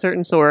 along with a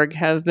certain Sorg,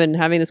 have been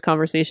having this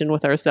conversation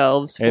with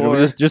ourselves And for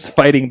we're just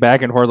fighting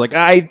back and forth. Like,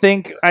 I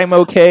think I'm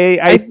okay.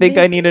 I think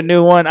I need a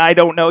new one. I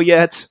don't know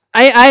yet.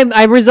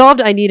 I resolved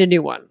I need a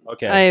new one.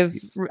 Okay.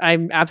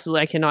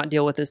 I cannot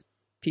deal with this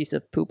piece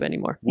of poop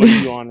anymore. What are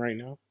you on right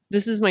now?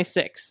 This is my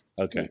 6.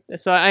 Okay.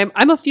 So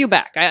I'm a few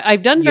back.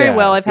 I've done very Yeah,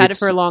 well. I've had it it's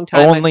for a long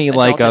time. Only I've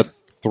like a adulted.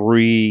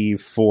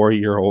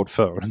 3-4-year-old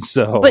phone.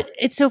 So, But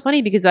it's so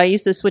funny because I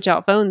used to switch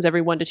out phones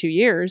every 1 to 2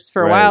 years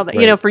for a Right, while.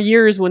 right. For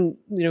years when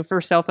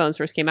first cell phones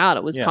first came out,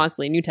 it was Yeah.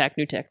 constantly new tech,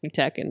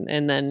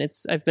 and then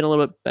I've been a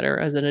little bit better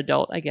as an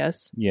adult, I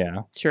guess.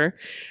 yeah. Sure.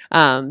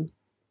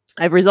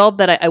 I've resolved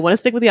that I want to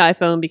stick with the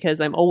iPhone because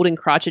I'm old and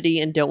crotchety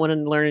and don't want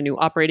to learn a new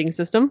operating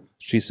system.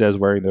 She says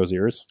wearing those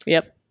ears.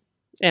 Yep.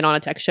 And on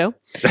a tech show,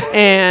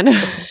 and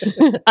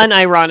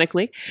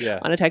unironically Yeah.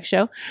 on a tech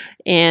show.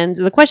 And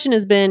the question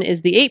has been,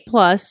 is the 8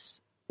 Plus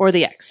or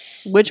the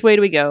X? Which way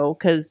do we go?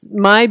 Because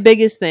my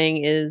biggest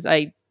thing is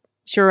I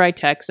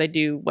text, I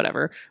do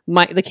whatever.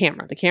 The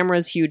camera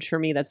is huge for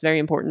me. That's very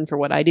important for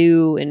what I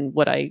do, and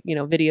what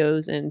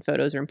videos and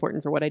photos are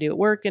important for what I do at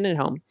work and at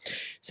home.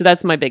 So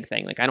that's my big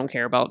thing. Like, I don't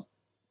care about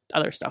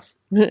other stuff.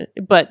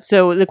 But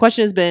so the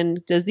question has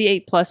been, does the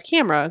 8 Plus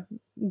camera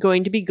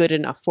going to be good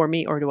enough for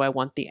me, or do I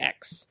want the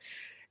X?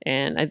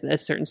 And a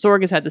certain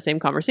Sorg has had the same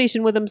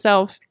conversation with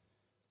himself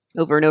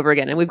over and over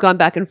again, and we've gone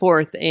back and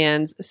forth.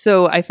 And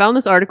so I found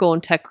this article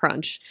in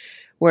TechCrunch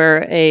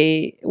where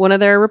one of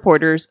their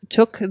reporters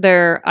took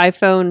their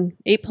iPhone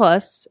 8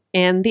 Plus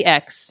and the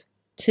X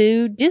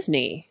to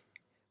Disney,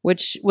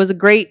 which was a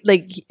great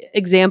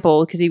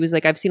example, because he was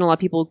like, I've seen a lot of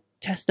people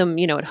test them,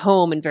 at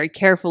home and very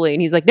carefully,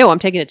 and he's like, no, I'm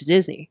taking it to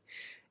Disney.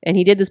 And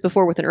he did this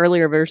before with an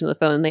earlier version of the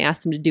phone, and they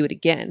asked him to do it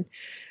again.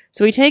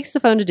 So he takes the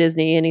phone to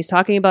Disney, and he's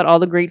talking about all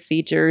the great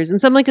features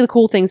and some of the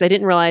cool things I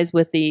didn't realize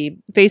with the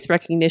face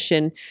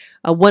recognition.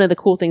 One of the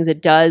cool things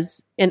it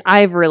does, and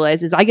I've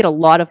realized, is I get a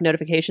lot of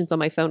notifications on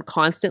my phone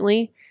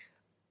constantly.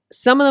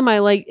 Some of them I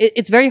like.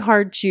 It's very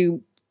hard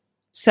to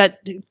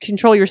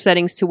control your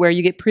settings to where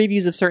you get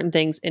previews of certain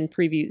things and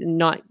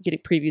not getting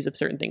previews of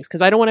certain things,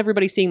 because I don't want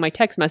everybody seeing my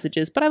text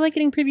messages, but I like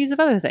getting previews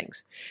of other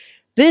things.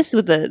 This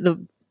with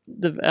the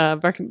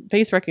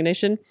face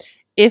recognition,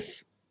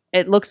 if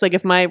it looks like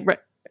if my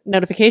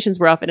notifications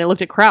were up and it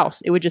looked at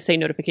Kraus, it would just say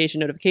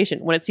notification.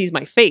 When it sees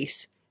my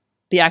face,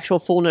 the actual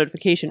full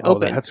notification Oh,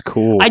 opens. that's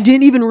cool. I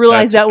didn't even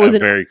realize That's that was an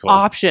very cool.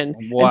 option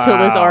until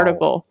this Wow.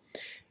 article.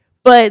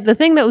 But the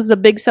thing that was the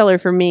big seller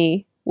for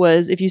me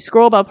was, if you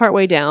scroll about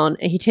partway down,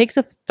 and he takes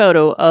a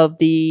photo of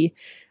the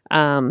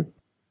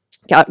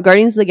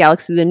Guardians of the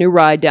Galaxy, the new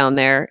ride down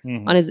there,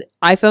 Mhm. on his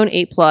iPhone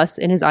 8 Plus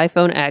and his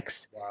iPhone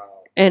X. Wow.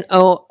 And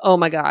oh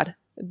my God,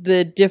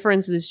 the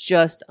difference is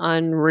just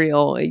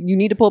unreal. You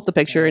need to pull up the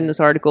picture in this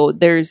article.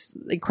 There's,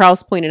 like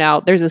Kraus pointed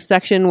out, there's a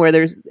section where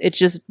it's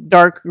just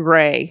dark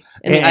gray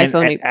in the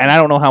iPhone. And I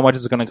don't know how much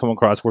it's going to come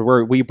across.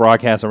 We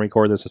broadcast and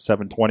record this at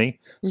 720,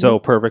 so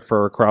perfect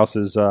for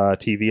Kraus's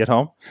TV at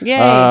home. Yay,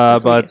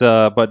 that's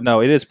but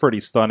no, it is pretty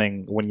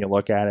stunning when you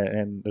look at it,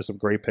 and there's some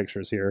great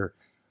pictures here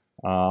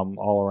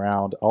all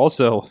around.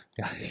 Also,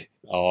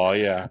 Oh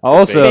yeah.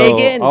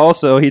 Bacon.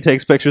 Also, he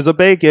takes pictures of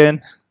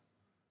bacon.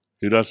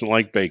 Who doesn't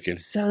like bacon?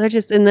 So they're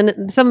just, and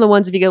then some of the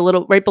ones, if you get a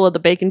little right below the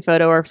bacon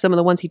photo, are some of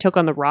the ones he took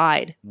on the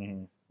ride,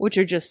 which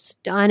are just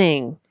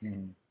stunning.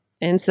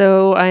 And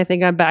so I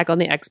think I'm back on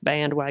the X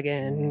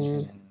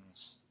bandwagon.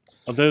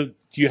 Although,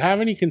 do you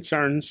have any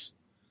concerns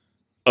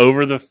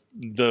over the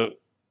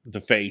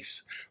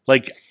face?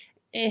 Like,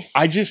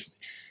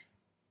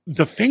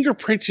 the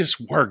fingerprint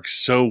just works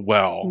so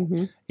well.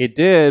 It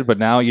did, but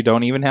now you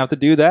don't even have to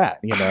do that,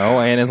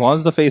 and as long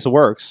as the face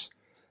works.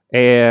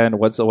 And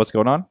what's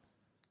going on?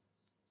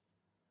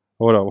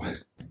 Hold on.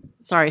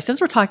 Sorry,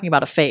 since we're talking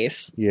about a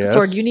face, Yes.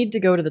 Sword, you need to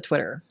go to the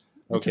Twitter,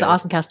 to Okay. the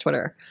AwesomeCast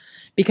Twitter,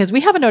 because we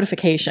have a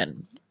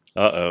notification.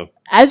 Uh-oh.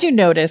 As you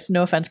notice,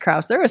 no offense,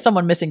 Kraus, there is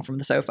someone missing from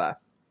the sofa.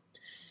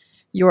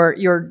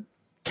 Your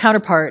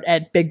counterpart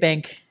at Big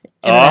Bank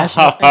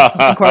International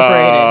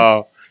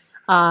Incorporated.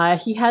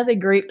 He has a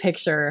great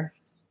picture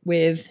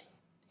with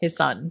his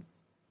son,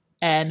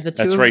 and the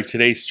two. That's of- right.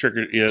 Today's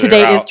trigger. Yeah,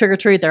 Today is trick or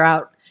treat. They're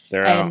out,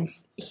 They're and out.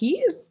 he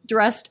is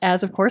dressed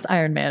as, of course,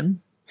 Iron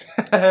Man,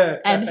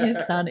 and his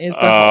son is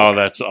the Oh, Hulk.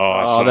 that's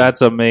awesome. Oh,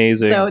 that's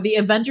amazing. So the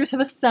Avengers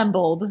have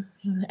assembled,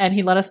 and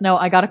he let us know,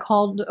 I got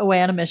called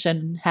away on a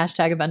mission. #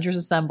 Avengers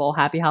Assemble.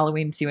 Happy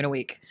Halloween. See you in a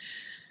week.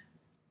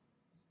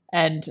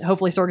 And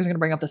hopefully Sorg is going to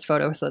bring up this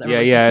photo so that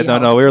everyone can see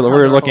no. We were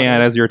adorable looking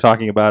at it is. as you were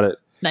talking about it.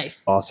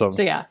 Nice. Awesome.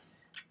 So yeah.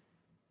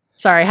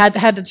 Sorry, had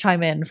to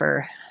chime in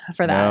for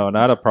that. No,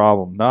 not a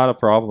problem. Not a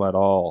problem at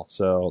all.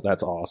 So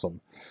that's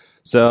awesome.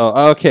 So,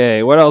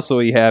 okay, what else do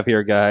we have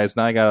here, guys?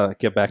 Now I gotta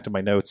get back to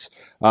my notes.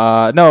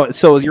 No,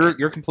 so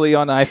you're completely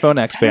on the iPhone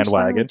X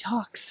bandwagon.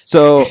 Talks.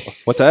 So,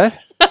 what's that?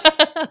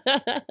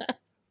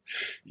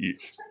 You-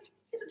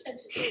 His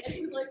attention. And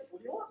he was like,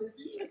 what do you want,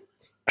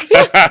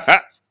 Missy?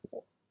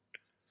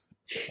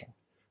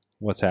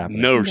 What's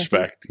happening? no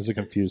respect. This is a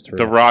confused her.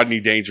 The Rodney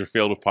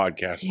Dangerfield of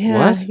podcasting.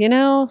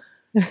 Yeah,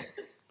 What?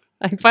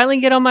 I finally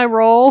get on my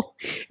roll,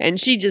 and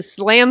she just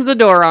slams the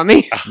door on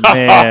me.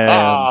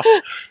 Man.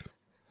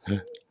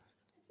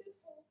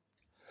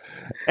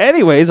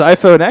 Anyways,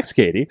 iPhone X,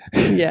 Katie.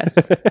 Yes.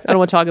 I don't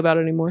want to talk about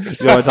it anymore. You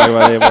don't want to talk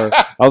about it anymore.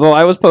 Although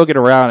I was poking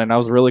around and I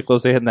was really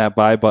close to hitting that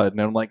buy button,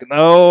 and I'm like,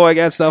 no, I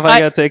got stuff I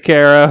got to take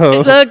care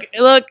of. Look,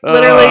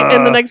 literally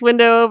in the next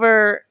window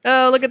over.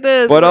 Oh, look at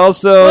this. But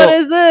also, what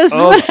is this?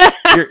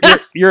 oh,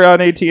 you're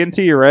on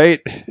AT&T, right?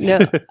 No,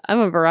 I'm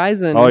on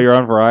Verizon. Oh, you're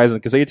on Verizon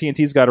because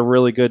AT&T's got a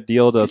really good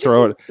deal to Did you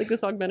throw see, it. like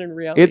this augmented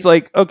reality. It's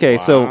like, okay,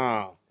 so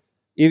Wow.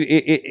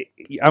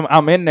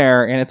 I'm in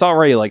there and it's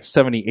already like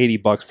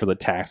 $70-$80 for the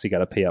tax you got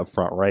to pay up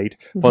front, right?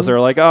 Plus Mhm. they're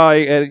like,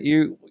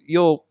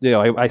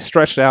 oh, I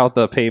stretched out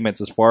the payments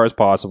as far as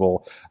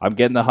possible. I'm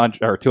getting the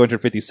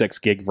 256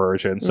 gig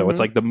version, so it's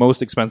Mhm. like the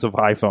most expensive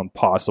iPhone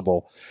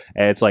possible,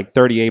 and it's like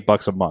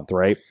 $38 a month,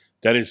 right?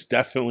 That is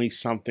definitely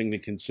something to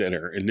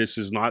consider, and this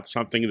is not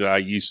something that I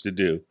used to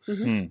do.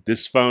 Mhm.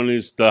 This phone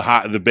is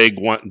the big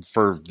one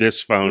for this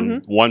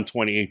phone.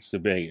 128's the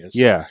biggest.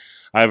 Yeah.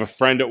 I have a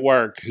friend at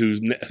work who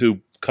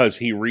because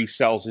he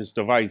resells his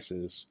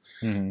devices.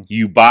 Mhm.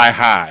 You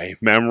buy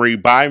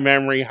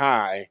memory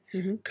high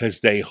Mhm. because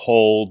they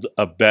hold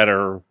a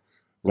better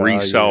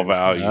resale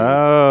value.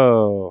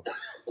 Oh.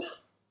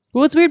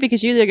 Well, it's weird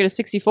because you either get a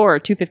 64 or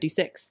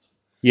 256.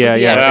 Yeah,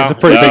 yeah. Yeah. It's a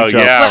pretty Oh, big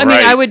jump. yeah. Well, I mean,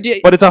 right. I would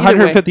do, But it's either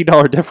way.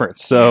 $150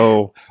 difference,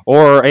 so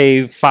or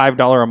a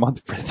 $5 a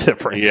month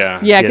difference. Yeah.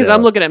 Yeah, you because know.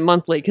 I'm looking at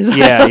monthly. Cause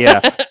Yeah, yeah.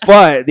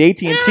 But the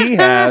AT&T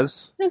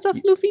has. It's a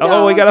floofy dog.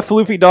 Oh, we got a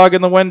floofy dog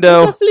in the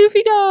window. It's a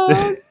floofy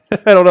dog.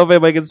 I don't know if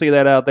anybody can see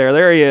that out there.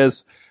 There he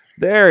is.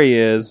 There he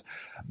is.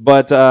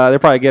 But they're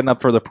probably getting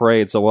up for the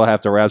parade, so we'll have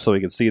to wrap so we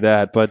can see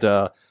that. But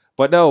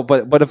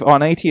if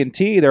on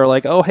AT&T they're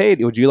like, oh hey,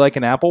 would you like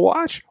an Apple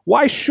Watch?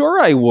 Why, sure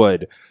I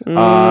would.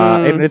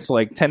 And it's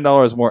like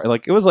 $10 more.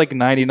 Like it was like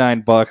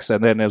 $99,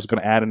 and then it was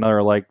going to add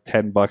another like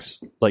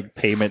 $10 like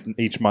payment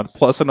each month,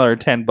 plus another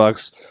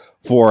 $10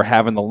 for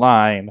having the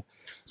line.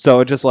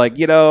 So just like,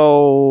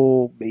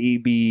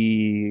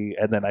 maybe,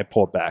 and then I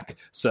pull it back.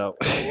 So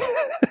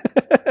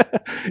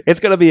it's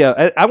going to be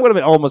I'm going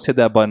to almost hit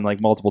that button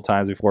like multiple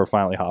times before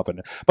finally hopping.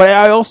 But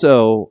I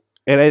also,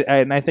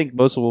 and I think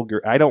most will,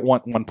 I don't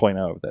want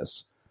 1.0 of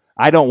this.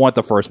 I don't want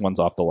the first ones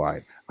off the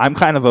line. I'm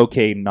kind of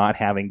okay not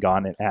having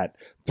gone it at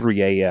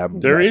 3 a.m.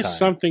 There that is time.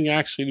 something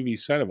actually to be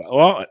said about.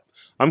 Well,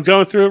 I'm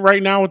going through it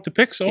right now with the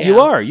Pixel.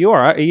 Yeah. You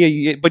are.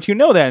 But you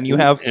know that, and you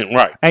have.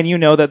 Right. And you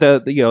know that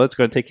the it's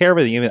going to take care of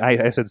it. Even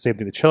I said the same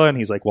thing to Chilla, and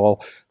he's like,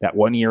 "Well, that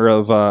 1 year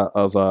of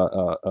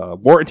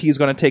warranty is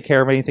going to take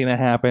care of anything that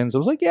happens." I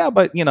was like, "Yeah,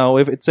 but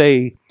if it's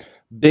a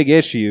big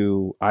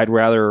issue, I'd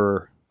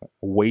rather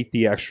wait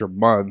the extra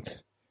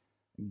month,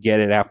 get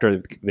it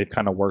after they've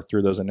kind of worked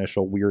through those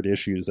initial weird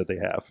issues that they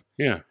have.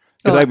 Yeah.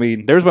 Because Oh. I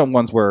mean, there's been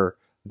ones where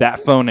that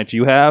phone that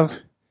you have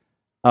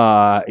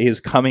is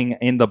coming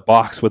in the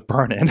box with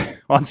burn-in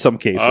on some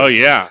cases. Oh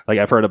yeah. Like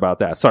I've heard about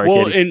that. Sorry,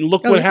 Well, Katie. and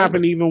look Oh, what yeah.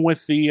 happened even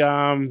with the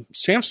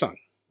Samsung.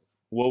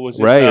 What was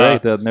it?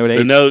 Right. The Note 8.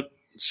 The Note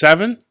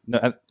 7.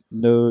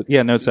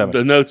 Note 7.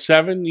 The Note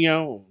 7.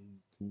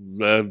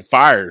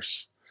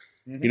 Fires.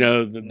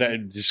 Mm-hmm.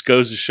 That just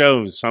goes to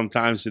show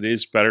sometimes it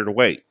is better to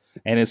wait.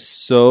 And it's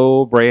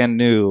so brand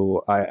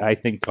new. I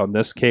think on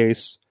this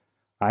case,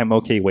 I'm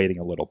okay waiting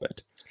a little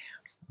bit.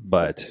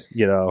 But,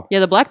 Yeah,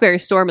 the BlackBerry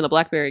Storm and the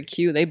BlackBerry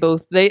Q,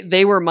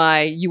 they were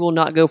my you will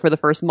not go for the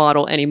first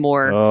model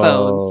anymore Oh,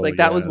 phones. Like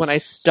that was when I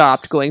yes.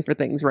 stopped going for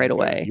things right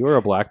away. you were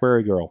a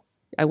BlackBerry girl.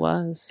 I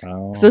was.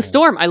 Oh. So the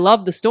Storm, I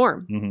loved the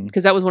Storm Mhm.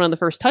 because that was one of the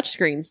first touch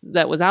screens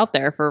that was out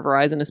there for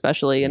Verizon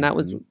especially, and that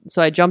was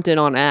so I jumped in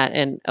on that,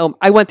 and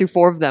I went through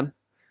 4 of them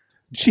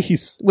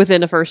Jeez. within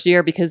the first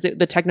year because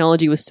the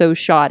technology was so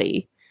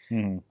shoddy.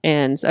 Mhm.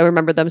 And I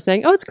remember them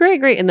saying, "Oh, it's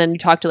great." And then you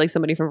talk to like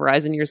somebody from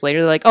Verizon years later,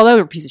 they're like, "Oh, that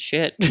was a piece of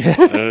shit."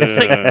 It's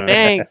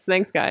like,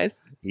 thanks,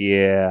 guys.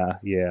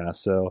 Yeah.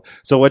 So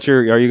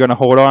are you going to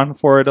hold on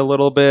for it a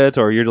little bit,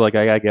 or you're like,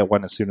 I got to get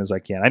one as soon as I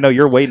can? I know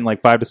you're waiting like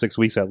 5 to 6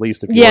 weeks at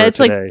least. If you Yeah, order it's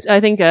today. like I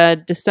think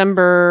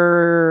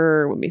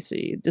December. Let me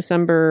see,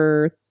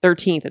 December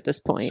 13th at this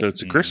point. So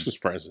it's a Christmas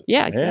present.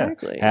 Yeah,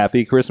 exactly.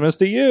 Happy Christmas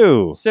to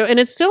you. So, and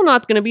it's still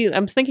not going to be.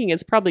 I'm thinking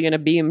it's probably going to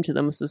beam to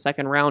them as the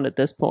second round at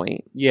this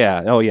point.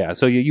 Yeah. Oh, yeah.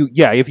 So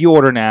if you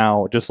order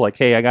now, just like,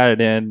 hey, I got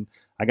it in.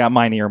 I got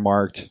mine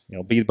earmarked.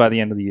 Be by the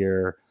end of the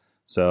year.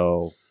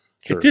 So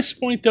sure. At this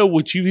point, though,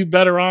 would you be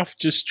better off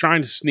just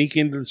trying to sneak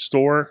into the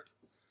store,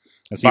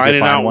 Let's see if we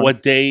finding find out one.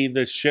 what day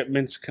the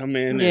shipments come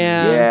in?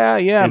 Yeah.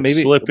 Yeah. and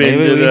Maybe slip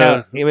maybe into we the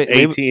have-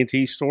 maybe-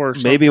 AT&T store. Or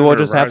Maybe something, we'll or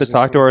just have to Verizon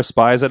talk to store? our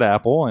spies at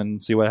Apple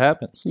and see what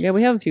happens. Yeah,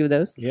 we have a few of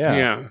those. Yeah.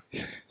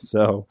 Yeah,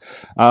 So,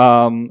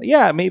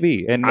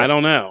 maybe. And I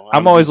don't know.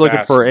 I'm always just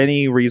looking for asking.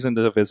 any reason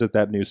to visit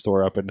that new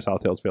store up in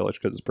South Hills Village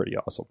because it's pretty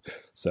awesome.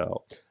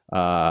 So,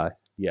 yeah.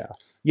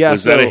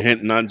 Was so, that a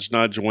hint? Nudge,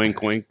 nudge,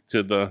 wink, wink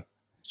to the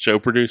show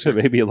producer.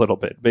 Maybe a little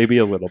bit.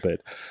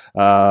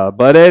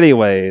 But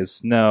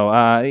anyways, no.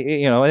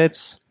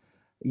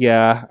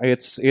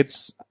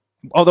 It's.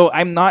 Although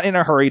I'm not in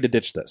a hurry to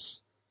ditch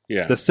this.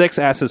 Yeah, The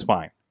 6S is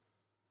fine.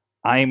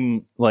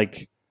 I'm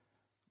like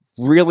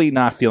really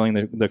not feeling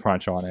the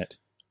crunch on it.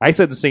 I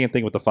said the same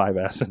thing with the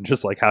 5S and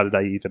just like, how did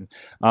I even?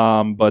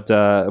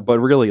 But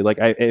really, like,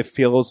 it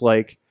feels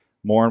like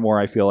more and more.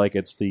 I feel like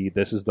this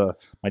is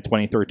my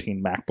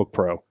 2013 MacBook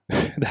Pro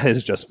that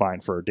is just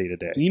fine for day to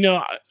day.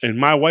 and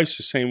my wife's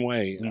the same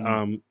way.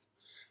 Mhm.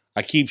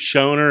 I keep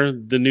showing her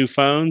the new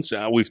phones.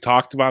 We've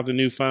talked about the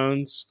new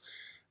phones,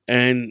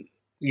 and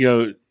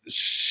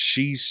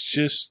she's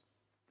just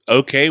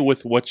okay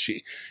with what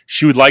she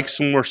would like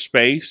some more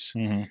space,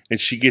 Mm-hmm. and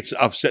she gets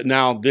upset.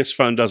 Now this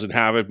phone doesn't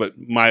have it, but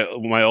my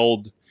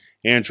old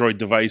Android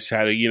device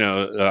had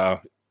a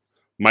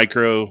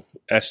micro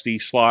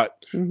SD slot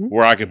hmm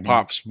where I could Mhm.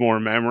 pop some more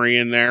memory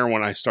in there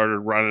when I started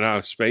running out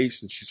of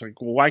space. And she's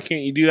like, "Well, why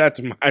can't you do that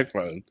to my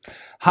phone?"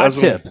 Hot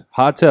Doesn't-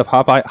 hot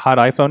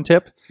iPhone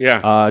tip.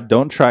 Yeah,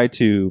 Don't try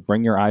to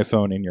bring your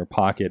iPhone in your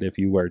pocket if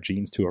you wear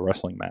jeans to a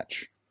wrestling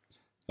match.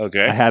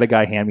 okay. I had a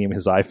guy hand me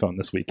his iPhone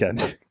this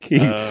weekend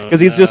because Oh,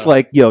 he's just no.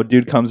 like,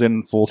 dude comes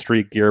in full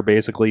street gear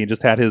basically and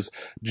just had his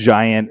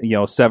giant,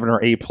 7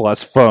 or 8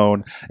 plus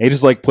phone. And he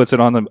just like puts it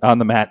on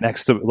the mat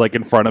next to like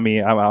in front of me.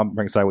 I'm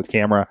ringside with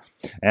camera,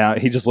 and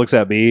he just looks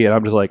at me, and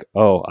I'm just like,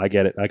 oh, I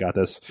get it, I got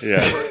this.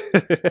 Yeah.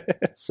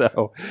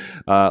 So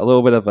a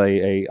little bit of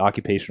a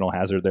occupational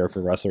hazard there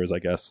for wrestlers, I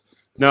guess.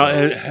 Now,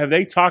 have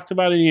they talked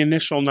about any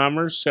initial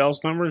numbers,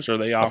 sales numbers? Are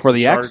they off For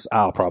the chart? X,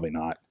 probably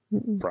not.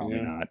 Mm-mm. Probably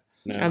Yeah. not.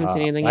 No. I haven't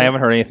seen anything. I yet.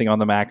 haven't heard anything on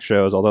the Mac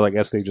shows, although I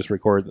guess they just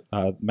record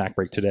Mac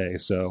Break today,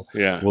 so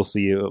Yeah. we'll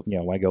see.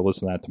 When I go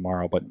listen to that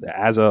tomorrow. But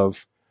as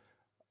of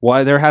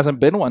there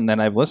hasn't been one that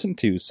I've listened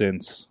to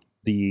since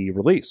the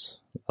release,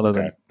 other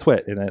than Okay.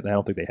 Twit, and I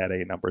don't think they had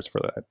any numbers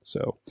for that.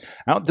 So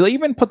do they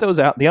even put those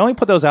out? They only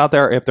put those out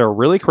there if they're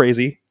really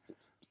crazy,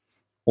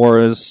 or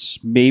is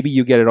maybe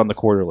you get it on the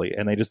quarterly,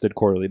 and they just did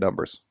quarterly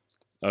numbers.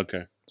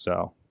 Okay.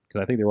 So,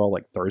 because I think they were all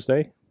like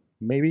Thursday,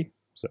 maybe.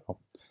 So,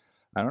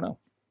 I don't know.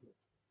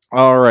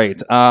 All right.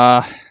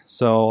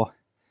 So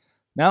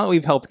now that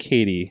we've helped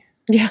Katie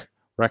Yeah.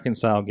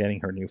 reconcile getting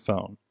her new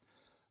phone,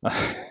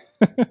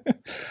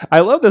 I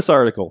love this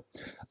article.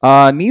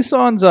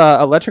 Nissan's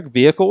electric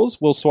vehicles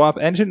will swap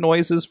engine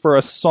noises for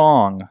a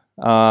song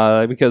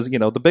because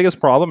the biggest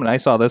problem, and I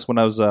saw this when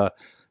I was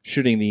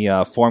shooting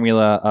the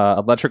Formula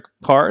electric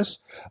cars,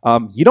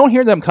 you don't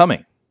hear them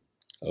coming.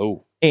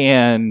 Oh.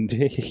 And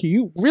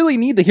you really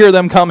need to hear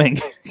them coming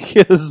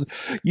because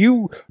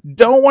you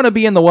don't want to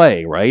be in the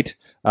way, right?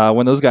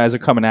 When those guys are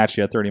coming at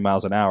you at 30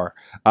 miles an hour.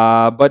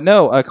 But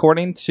no,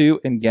 according to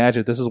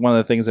Engadget, this is one of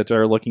the things that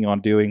they're looking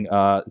on doing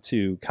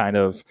to kind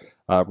of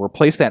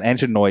replace that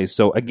engine noise.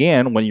 So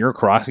again, when you're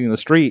crossing the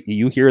street,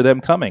 you hear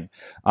them coming.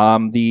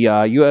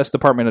 The U.S.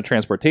 Department of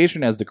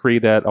Transportation has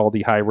decreed that all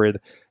the hybrid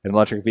and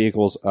electric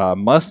vehicles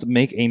must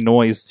make a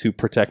noise to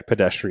protect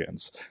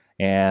pedestrians.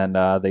 And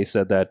they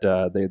said that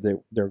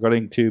they're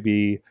going to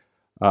be,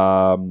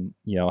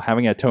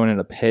 having a tone and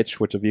a pitch,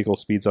 which a vehicle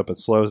speeds up and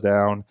slows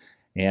down,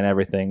 and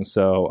everything.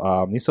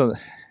 So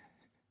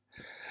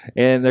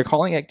and they're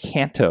calling it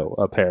Canto,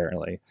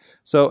 apparently.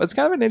 So it's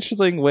kind of an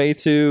interesting way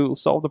to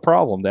solve the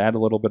problem, to add a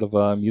little bit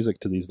of music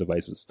to these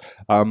devices.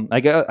 I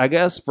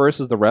guess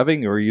versus the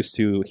revving we're used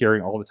to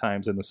hearing all the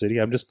times in the city,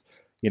 I'm just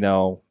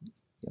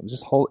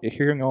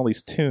hearing all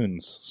these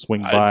tunes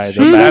swing by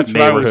the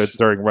neighborhoods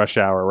during rush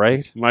hour,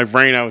 right? My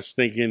brain, I was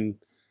thinking,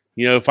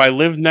 if I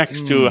lived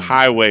next to a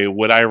highway,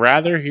 would I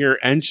rather hear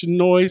engine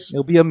noise?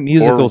 It'll be a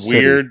musical or city.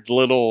 Weird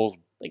little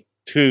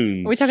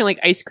tunes. Are we talking like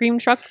ice cream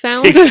truck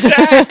sounds?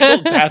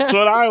 Exactly. That's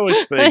what I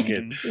was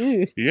thinking.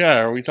 Ooh. Yeah,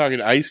 are we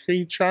talking ice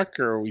cream truck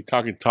or are we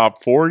talking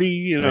top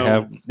 40?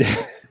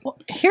 Well,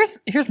 here's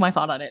my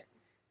thought on it.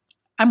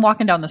 I'm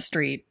walking down the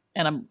street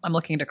and I'm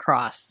looking to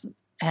cross,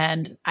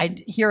 and I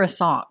hear a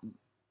song.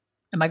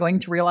 Am I going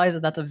to realize that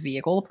that's a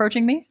vehicle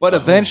approaching me? But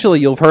eventually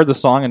you'll have heard the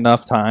song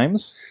enough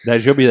times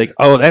that you'll be like,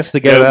 oh, that's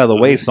the Get Out of the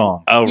Way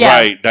song. Oh, Yeah.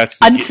 right. That's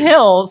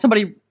Until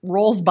somebody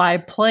rolls by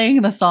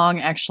playing the song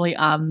actually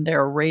on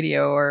their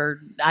radio or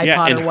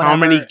iPod and or whatever. how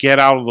many Get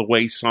Out of the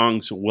Way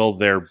songs will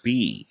there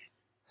be?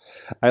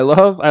 I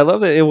love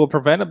that it will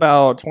prevent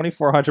about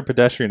 2,400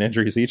 pedestrian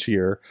injuries each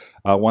year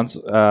once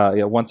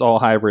all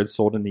hybrids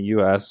sold in the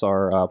U.S.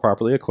 are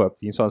properly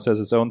equipped. Nissan says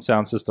its own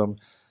sound system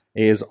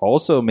is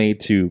also made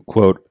to,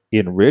 quote,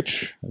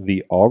 enrich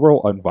the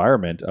aural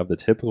environment of the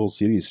typical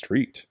city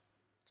street.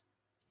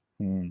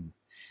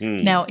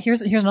 Now,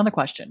 here's another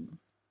question.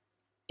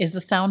 Is the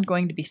sound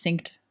going to be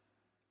synced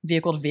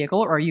vehicle to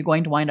vehicle, or are you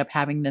going to wind up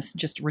having this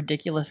just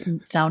ridiculous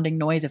sounding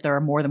noise if there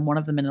are more than one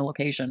of them in a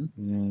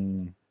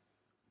location?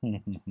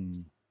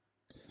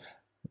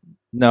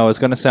 No, it's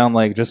going to sound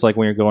like just like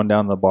when you're going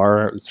down the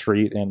bar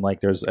street and like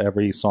there's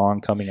every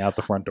song coming out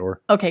the front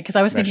door. Okay, because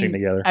I was Meshing thinking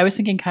together.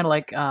 kind of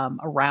like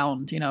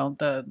around,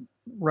 the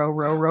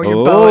row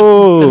your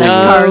boat. The next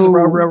car is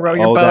row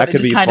your boat. That It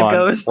could just be kind of fun.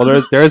 goes.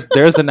 Well, there's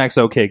the next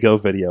OK Go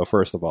video,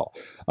 first of all.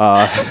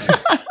 But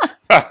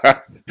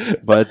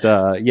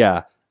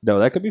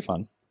that could be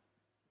fun.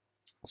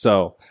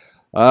 So,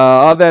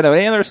 on that note,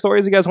 any other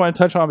stories you guys want to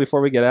touch on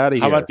before we get out of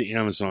here? How about the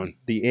Amazon?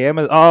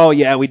 Oh,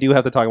 yeah, we do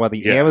have to talk about the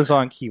Yeah.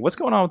 Amazon Key. What's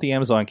going on with the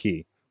Amazon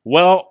Key?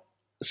 Well,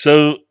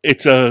 so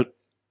it's a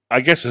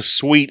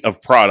suite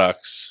of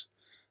products.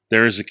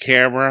 There is a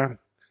camera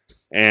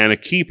and a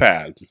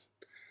keypad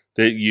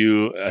that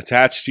you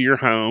attach to your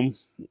home.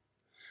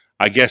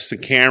 I guess the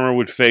camera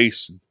would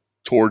face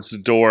towards the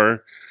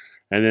door,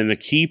 and then the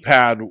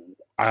keypad,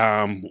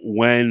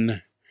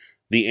 when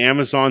the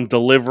Amazon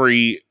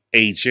delivery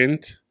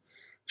agent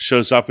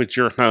shows up at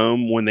your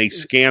home, when they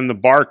scan the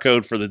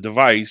barcode for the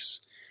device,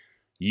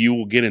 you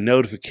will get a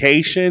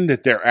notification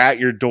that they're at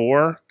your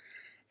door,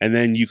 and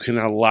then you can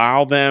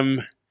allow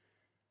them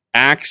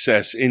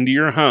access into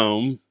your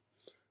home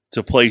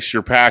to place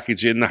your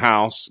package in the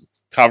house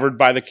covered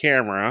by the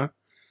camera.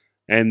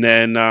 And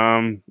then,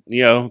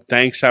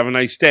 thanks, have a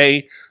nice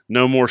day.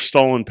 No more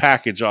stolen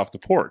package off the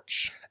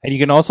porch. And you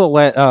can also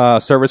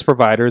let service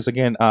providers,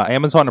 again,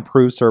 Amazon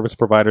approved service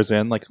providers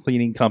in, like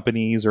cleaning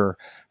companies or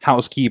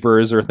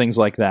housekeepers or things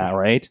like that,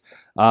 right?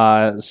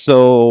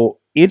 So,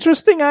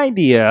 interesting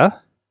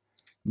idea.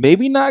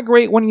 Maybe not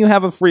great when you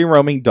have a free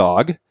roaming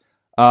dog,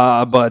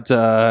 but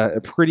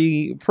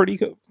pretty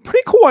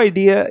cool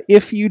idea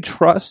if you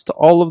trust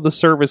all of the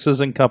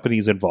services and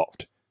companies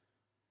involved.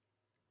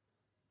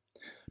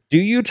 Do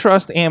you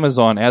trust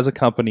Amazon as a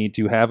company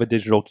to have a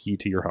digital key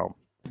to your home?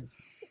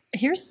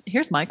 Here's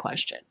my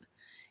question.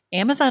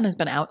 Amazon has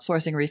been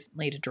outsourcing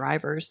recently to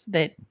drivers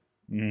that.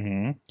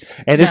 Mm-hmm.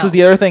 And this No. is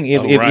the other thing.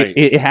 Right.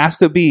 It has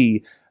to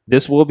be.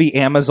 This will be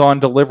Amazon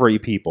delivery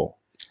people.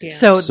 Yeah.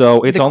 So it's the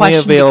only question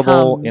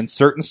available becomes- in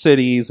certain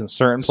cities and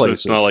certain So places.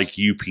 it's not like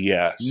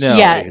UPS. No.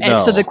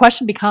 And so the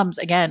question becomes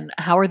again: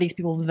 how are these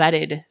people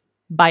vetted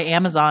by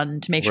Amazon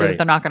to make sure Right. that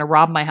they're not going to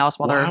rob my house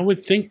while Well, I they're?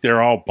 would think they're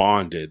all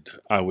bonded.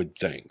 I would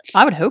think.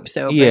 I would hope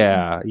so. but-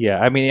 Yeah.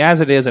 I mean, as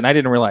it is, and I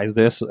didn't realize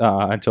this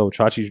until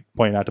Chachi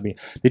pointed out to me.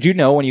 Did you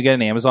know when you get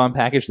an Amazon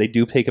package, they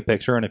do take a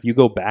picture, and if you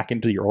go back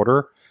into your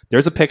order,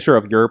 there's a picture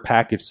of your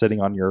package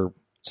sitting on your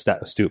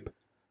stoop.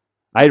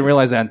 I didn't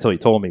realize that until he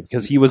told me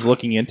because he was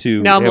looking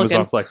into Now I'm Amazon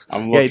looking. Flex.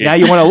 I'm Yeah, looking. now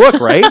you want to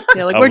look, right?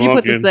 Yeah, like I'm where'd you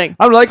put this looking. thing?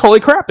 I'm like, holy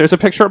crap! There's a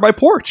picture of my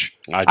porch.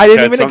 I I didn't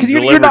had even something because you're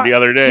delivered not the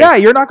other day. Yeah,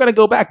 you're not going to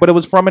go back, but it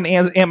was from an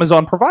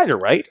Amazon provider,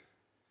 right?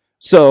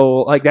 So,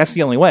 like, that's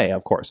the only way,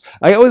 of course.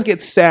 I always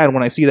get sad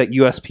when I see that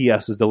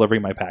USPS is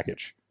delivering my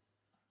package.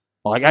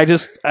 Like, I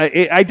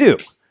do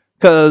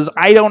because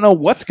I don't know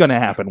what's going to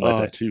happen with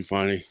Oh, it. too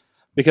funny.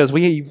 Because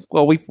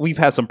we've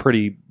had some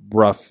pretty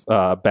rough,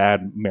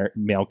 bad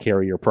mail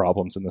carrier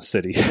problems in the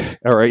city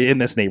or in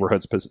this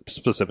neighborhood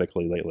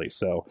specifically lately.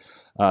 So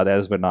that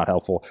has been not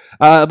helpful.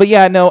 But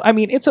yeah, no, I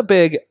mean it's a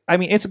big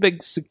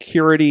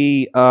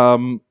security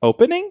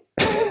opening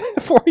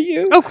for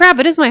you. Oh crap!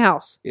 It is my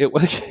house. It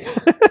was. It's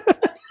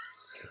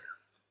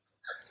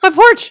my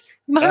porch.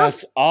 My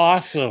house. That's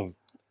awesome.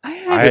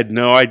 I I had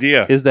no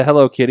idea. Is the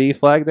Hello Kitty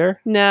flag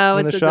there? No,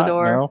 in it's the at shot? the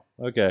door.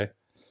 No? Okay.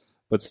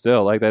 But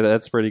still, like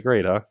that's pretty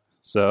great, huh?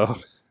 So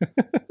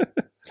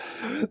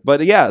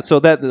but yeah, so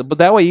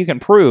that way you can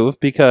prove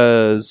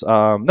because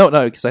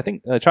because I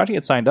think Chachi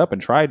had signed up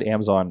and tried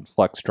Amazon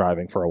Flex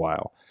driving for a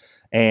while.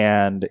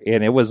 And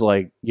it was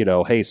like,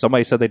 hey,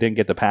 somebody said they didn't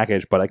get the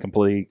package, but I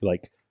completely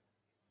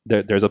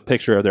there's a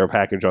picture of their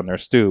package on their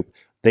stoop.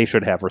 They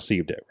should have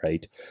received it,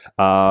 right?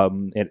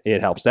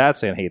 It helps that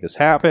saying, hey, this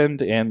happened.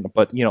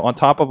 But on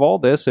top of all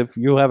this, if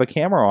you have a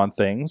camera on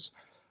things,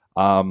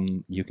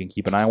 you can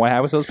keep an eye on what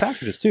happens to those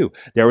packages too.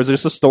 There was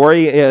just a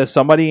story,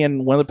 somebody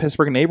in one of the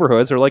Pittsburgh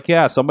neighborhoods, they're like,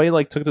 yeah, somebody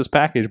took this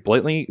package,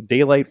 blatantly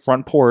daylight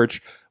front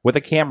porch with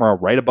a camera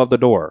right above the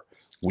door.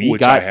 We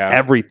Which got I have.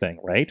 everything,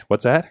 right?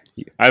 What's that?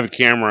 I have a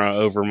camera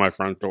over my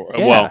front door.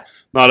 Yeah. Well,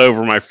 not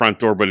over my front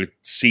door, but it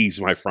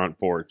sees my front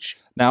porch.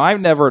 Now,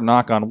 I've never,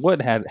 knock on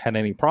wood, had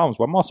any problems,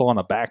 but I'm also on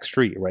a back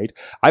street, right?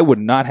 I would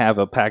not have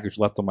a package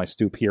left on my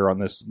stoop here on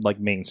this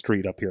main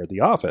street up here at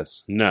the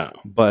office. No.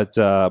 But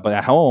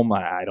at home,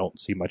 I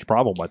don't see much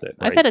problem with it.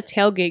 Right? I've had a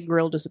tailgate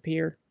grill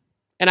disappear,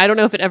 and I don't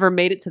know if it ever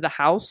made it to the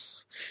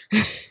house.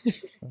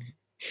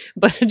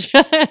 But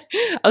I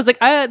was like,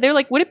 they're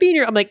like, would it be in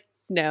your? I'm like,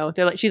 no.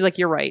 They're like, she's like,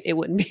 you're right. It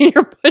wouldn't be in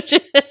your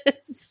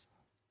bushes.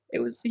 It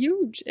was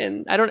huge,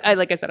 and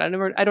like I said, I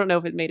don't know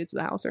if it made it to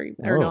the house or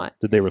not.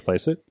 Did they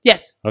replace it?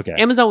 Yes. Okay.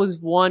 Amazon was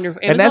wonderful.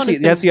 And that's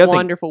the other thing.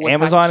 Wonderful. with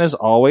Amazon package. is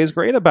always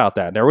great about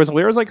that. There was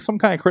like some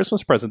kind of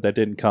Christmas present that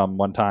didn't come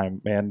one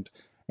time,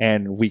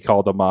 and we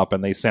called them up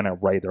and they sent it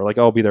right. They're like,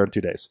 "Oh, I'll be there in 2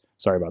 days.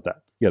 Sorry about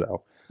that."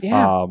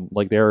 Yeah.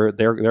 Like they're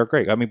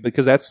great. I mean,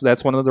 because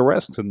that's one of the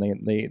risks, and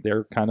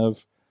they're kind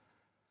of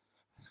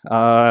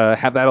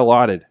have that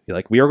allotted.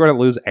 Like, we are going to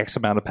lose X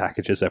amount of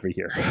packages every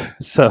year,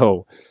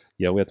 so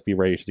we have to be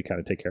ready to kind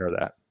of take care of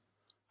that.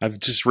 I've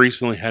just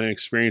recently had an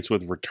experience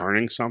with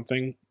returning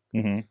something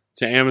Mm-hmm.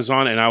 to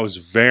Amazon, and I was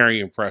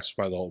very impressed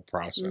by the whole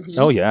process. Mhm.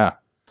 Oh yeah.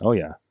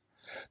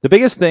 The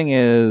biggest thing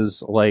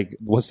is, like,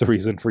 what's the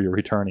reason for your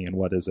returning and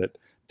what is it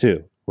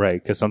too,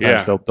 right? Because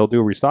sometimes Yeah. they'll do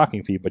a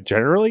restocking fee, but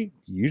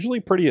usually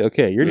pretty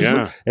okay. You're just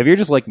Yeah. if you're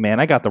just like, man,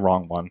 I got the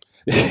wrong one,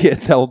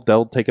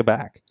 they'll take it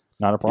back.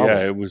 Not a problem.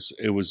 Yeah,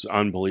 it was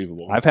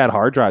unbelievable. I've had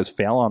hard drives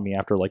fail on me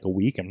after like a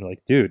week. I'm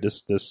like, dude,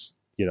 this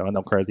and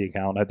they'll credit the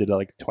account. I did it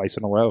like twice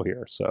in a row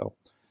here, so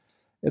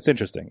it's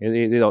interesting.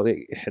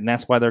 And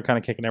that's why they're kind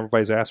of kicking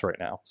everybody's ass right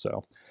now.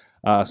 So,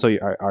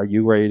 are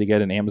you ready to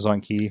get an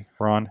Amazon key,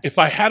 Ron? If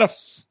I had a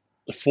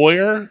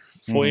foyer,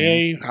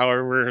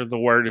 however the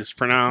word is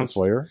pronounced,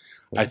 Foyer?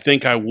 I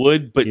think I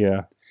would. But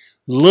Yeah.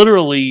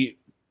 literally,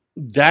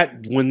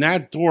 when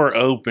that door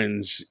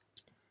opens,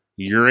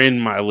 you're in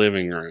my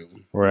living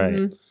room. Right.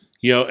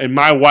 Mhm. And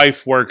my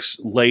wife works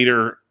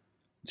later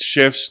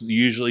shifts,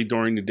 usually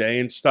during the day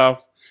and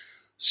stuff.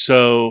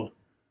 So,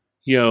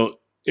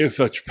 if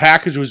a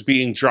package was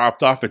being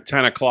dropped off at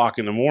 10 o'clock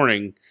in the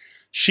morning,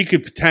 she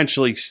could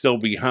potentially still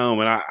be home.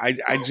 And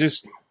I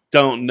just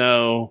don't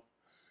know.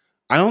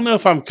 I don't know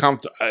if I'm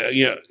comfortable.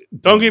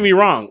 Don't get me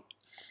wrong.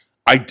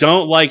 I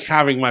don't like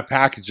having my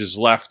packages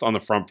left on the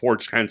front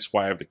porch, hence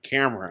why I have the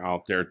camera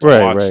out there to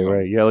watch them.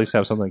 Right. You at least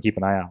have something to keep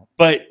an eye out.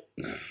 But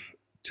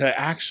to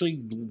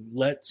actually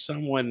let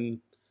someone,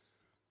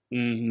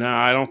 no,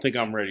 I don't think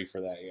I'm ready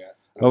for that yet.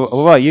 What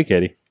about you,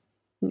 Katie?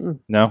 Mm-mm.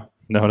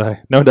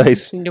 No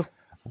dice. No.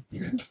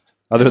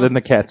 Other than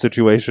the cat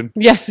situation.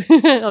 Yes. She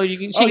can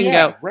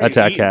go. Right.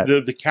 Attack cat.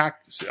 The cat.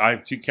 I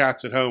have 2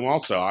 cats at home.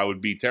 Also, I would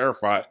be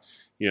terrified.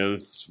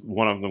 If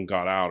one of them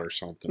got out or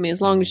something. I mean,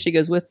 as long as she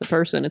goes with the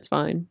person, it's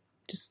fine.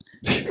 Just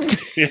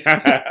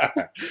yeah,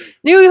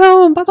 new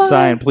home. Bye bye.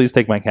 Sign, please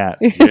take my cat.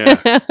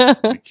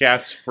 the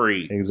cat's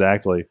free.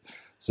 Exactly.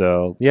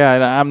 So yeah,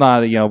 and I'm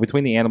not,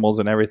 between the animals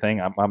and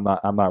everything, I'm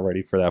not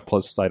ready for that.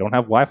 Plus, I don't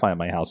have Wi-Fi in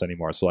my house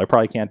anymore, so I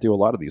probably can't do a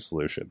lot of these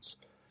solutions.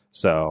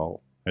 So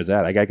there's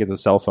that. I gotta get the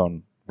cell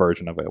phone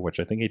version of it, which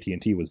I think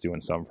AT&T was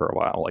doing some for a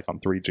while, like on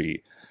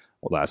 3G.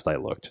 Well, last I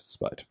looked.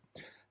 But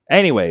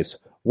anyways,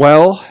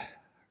 well,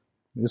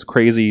 this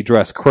crazy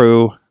dress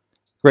crew,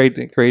 great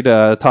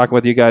talking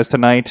with you guys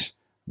tonight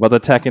about the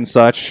tech and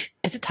such.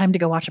 Is it time to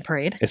go watch a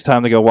parade? It's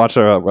time to go watch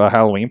a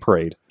Halloween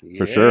parade.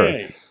 For sure.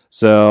 Yay.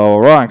 So,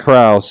 Ron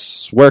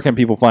Kraus, where can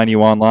people find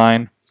you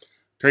online?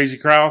 Crazy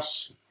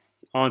Kraus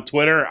on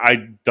Twitter.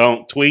 I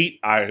don't tweet.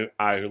 I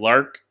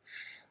lurk.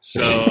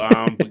 So,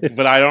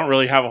 but I don't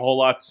really have a whole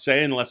lot to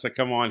say unless I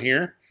come on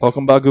here. Poke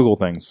 'em about Google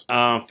things.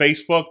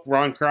 Facebook,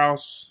 Ron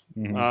Kraus.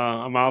 Mhm.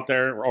 I'm out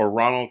there, or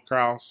Ronald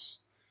Kraus,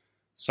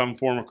 some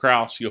form of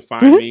Kraus. You'll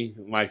find me,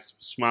 my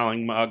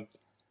smiling mug.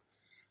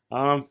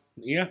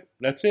 yeah,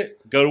 that's it.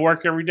 Go to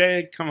work every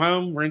day, come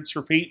home, rinse,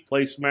 repeat,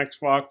 play some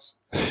Xbox.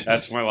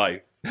 That's my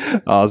life.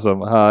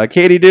 Awesome.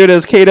 Katie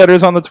Dudas, Kate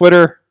Utters on the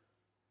Twitter.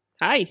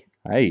 Hi.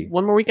 Hey,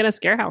 One more weekend at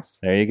Scare House.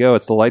 there you go.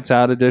 It's the Lights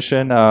Out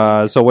edition.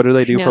 So what do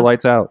they do for No.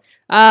 Lights Out?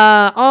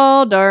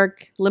 All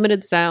dark,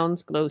 limited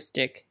sounds, glow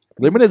stick.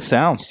 Limited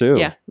sounds too.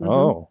 Yeah. Mhm.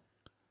 Oh,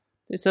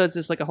 So it's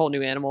just like a whole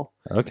new animal.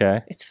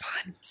 okay. It's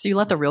fun. So you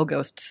let the real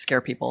ghosts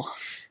scare people.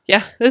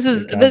 Yeah, this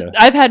is. Kinda.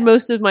 I've had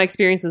most of my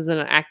experiences as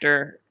an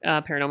actor,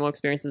 paranormal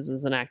experiences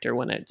as an actor,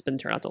 when it's been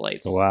turned out the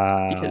lights.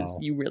 Wow. Because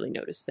you really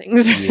notice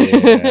things.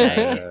 Yeah.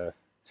 Nice.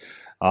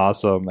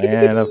 Awesome.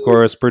 And of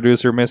course,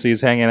 producer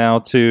Missy's hanging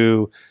out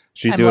too.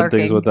 She's I'm doing lurking.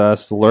 things with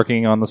us,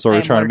 lurking on the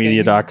lurking.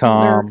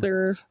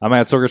 SorgatronMedia.com. I'm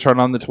at Sorgatron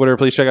on the Twitter.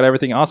 Please check out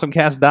everything.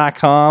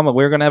 AwesomeCast.com.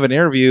 We're going to have an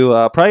interview.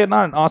 Probably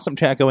not an awesome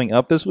chat going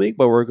up this week,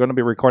 but we're going to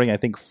be recording, I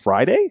think,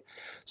 Friday.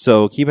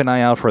 So keep an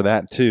eye out for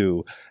that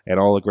too. And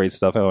all the great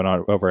stuff going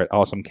on over at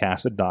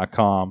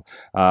AwesomeCast.com.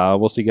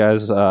 We'll see you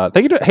guys.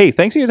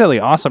 Thanks to the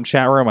awesome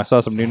chat room. I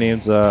saw some new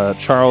names.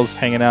 Charles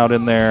hanging out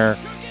in there.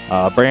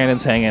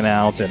 Brandon's hanging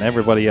out, and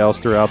everybody else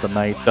throughout the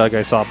night. Doug,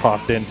 I saw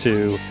popped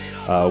into.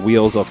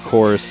 Wheels, of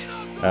course.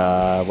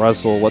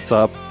 Russell, what's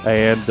up?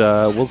 And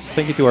we'll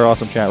thank you to our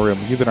awesome chat room.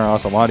 You've been our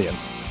awesome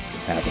audience.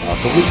 Have an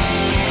awesome week.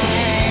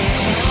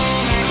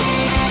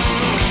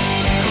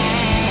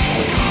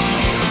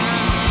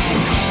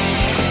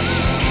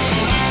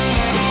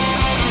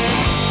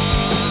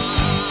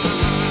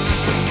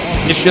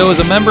 This show is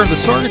a member of the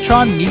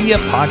Sorgatron Media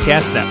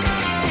Podcast Network.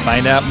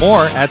 Find out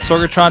more at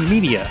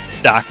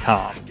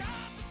sorgatronmedia.com.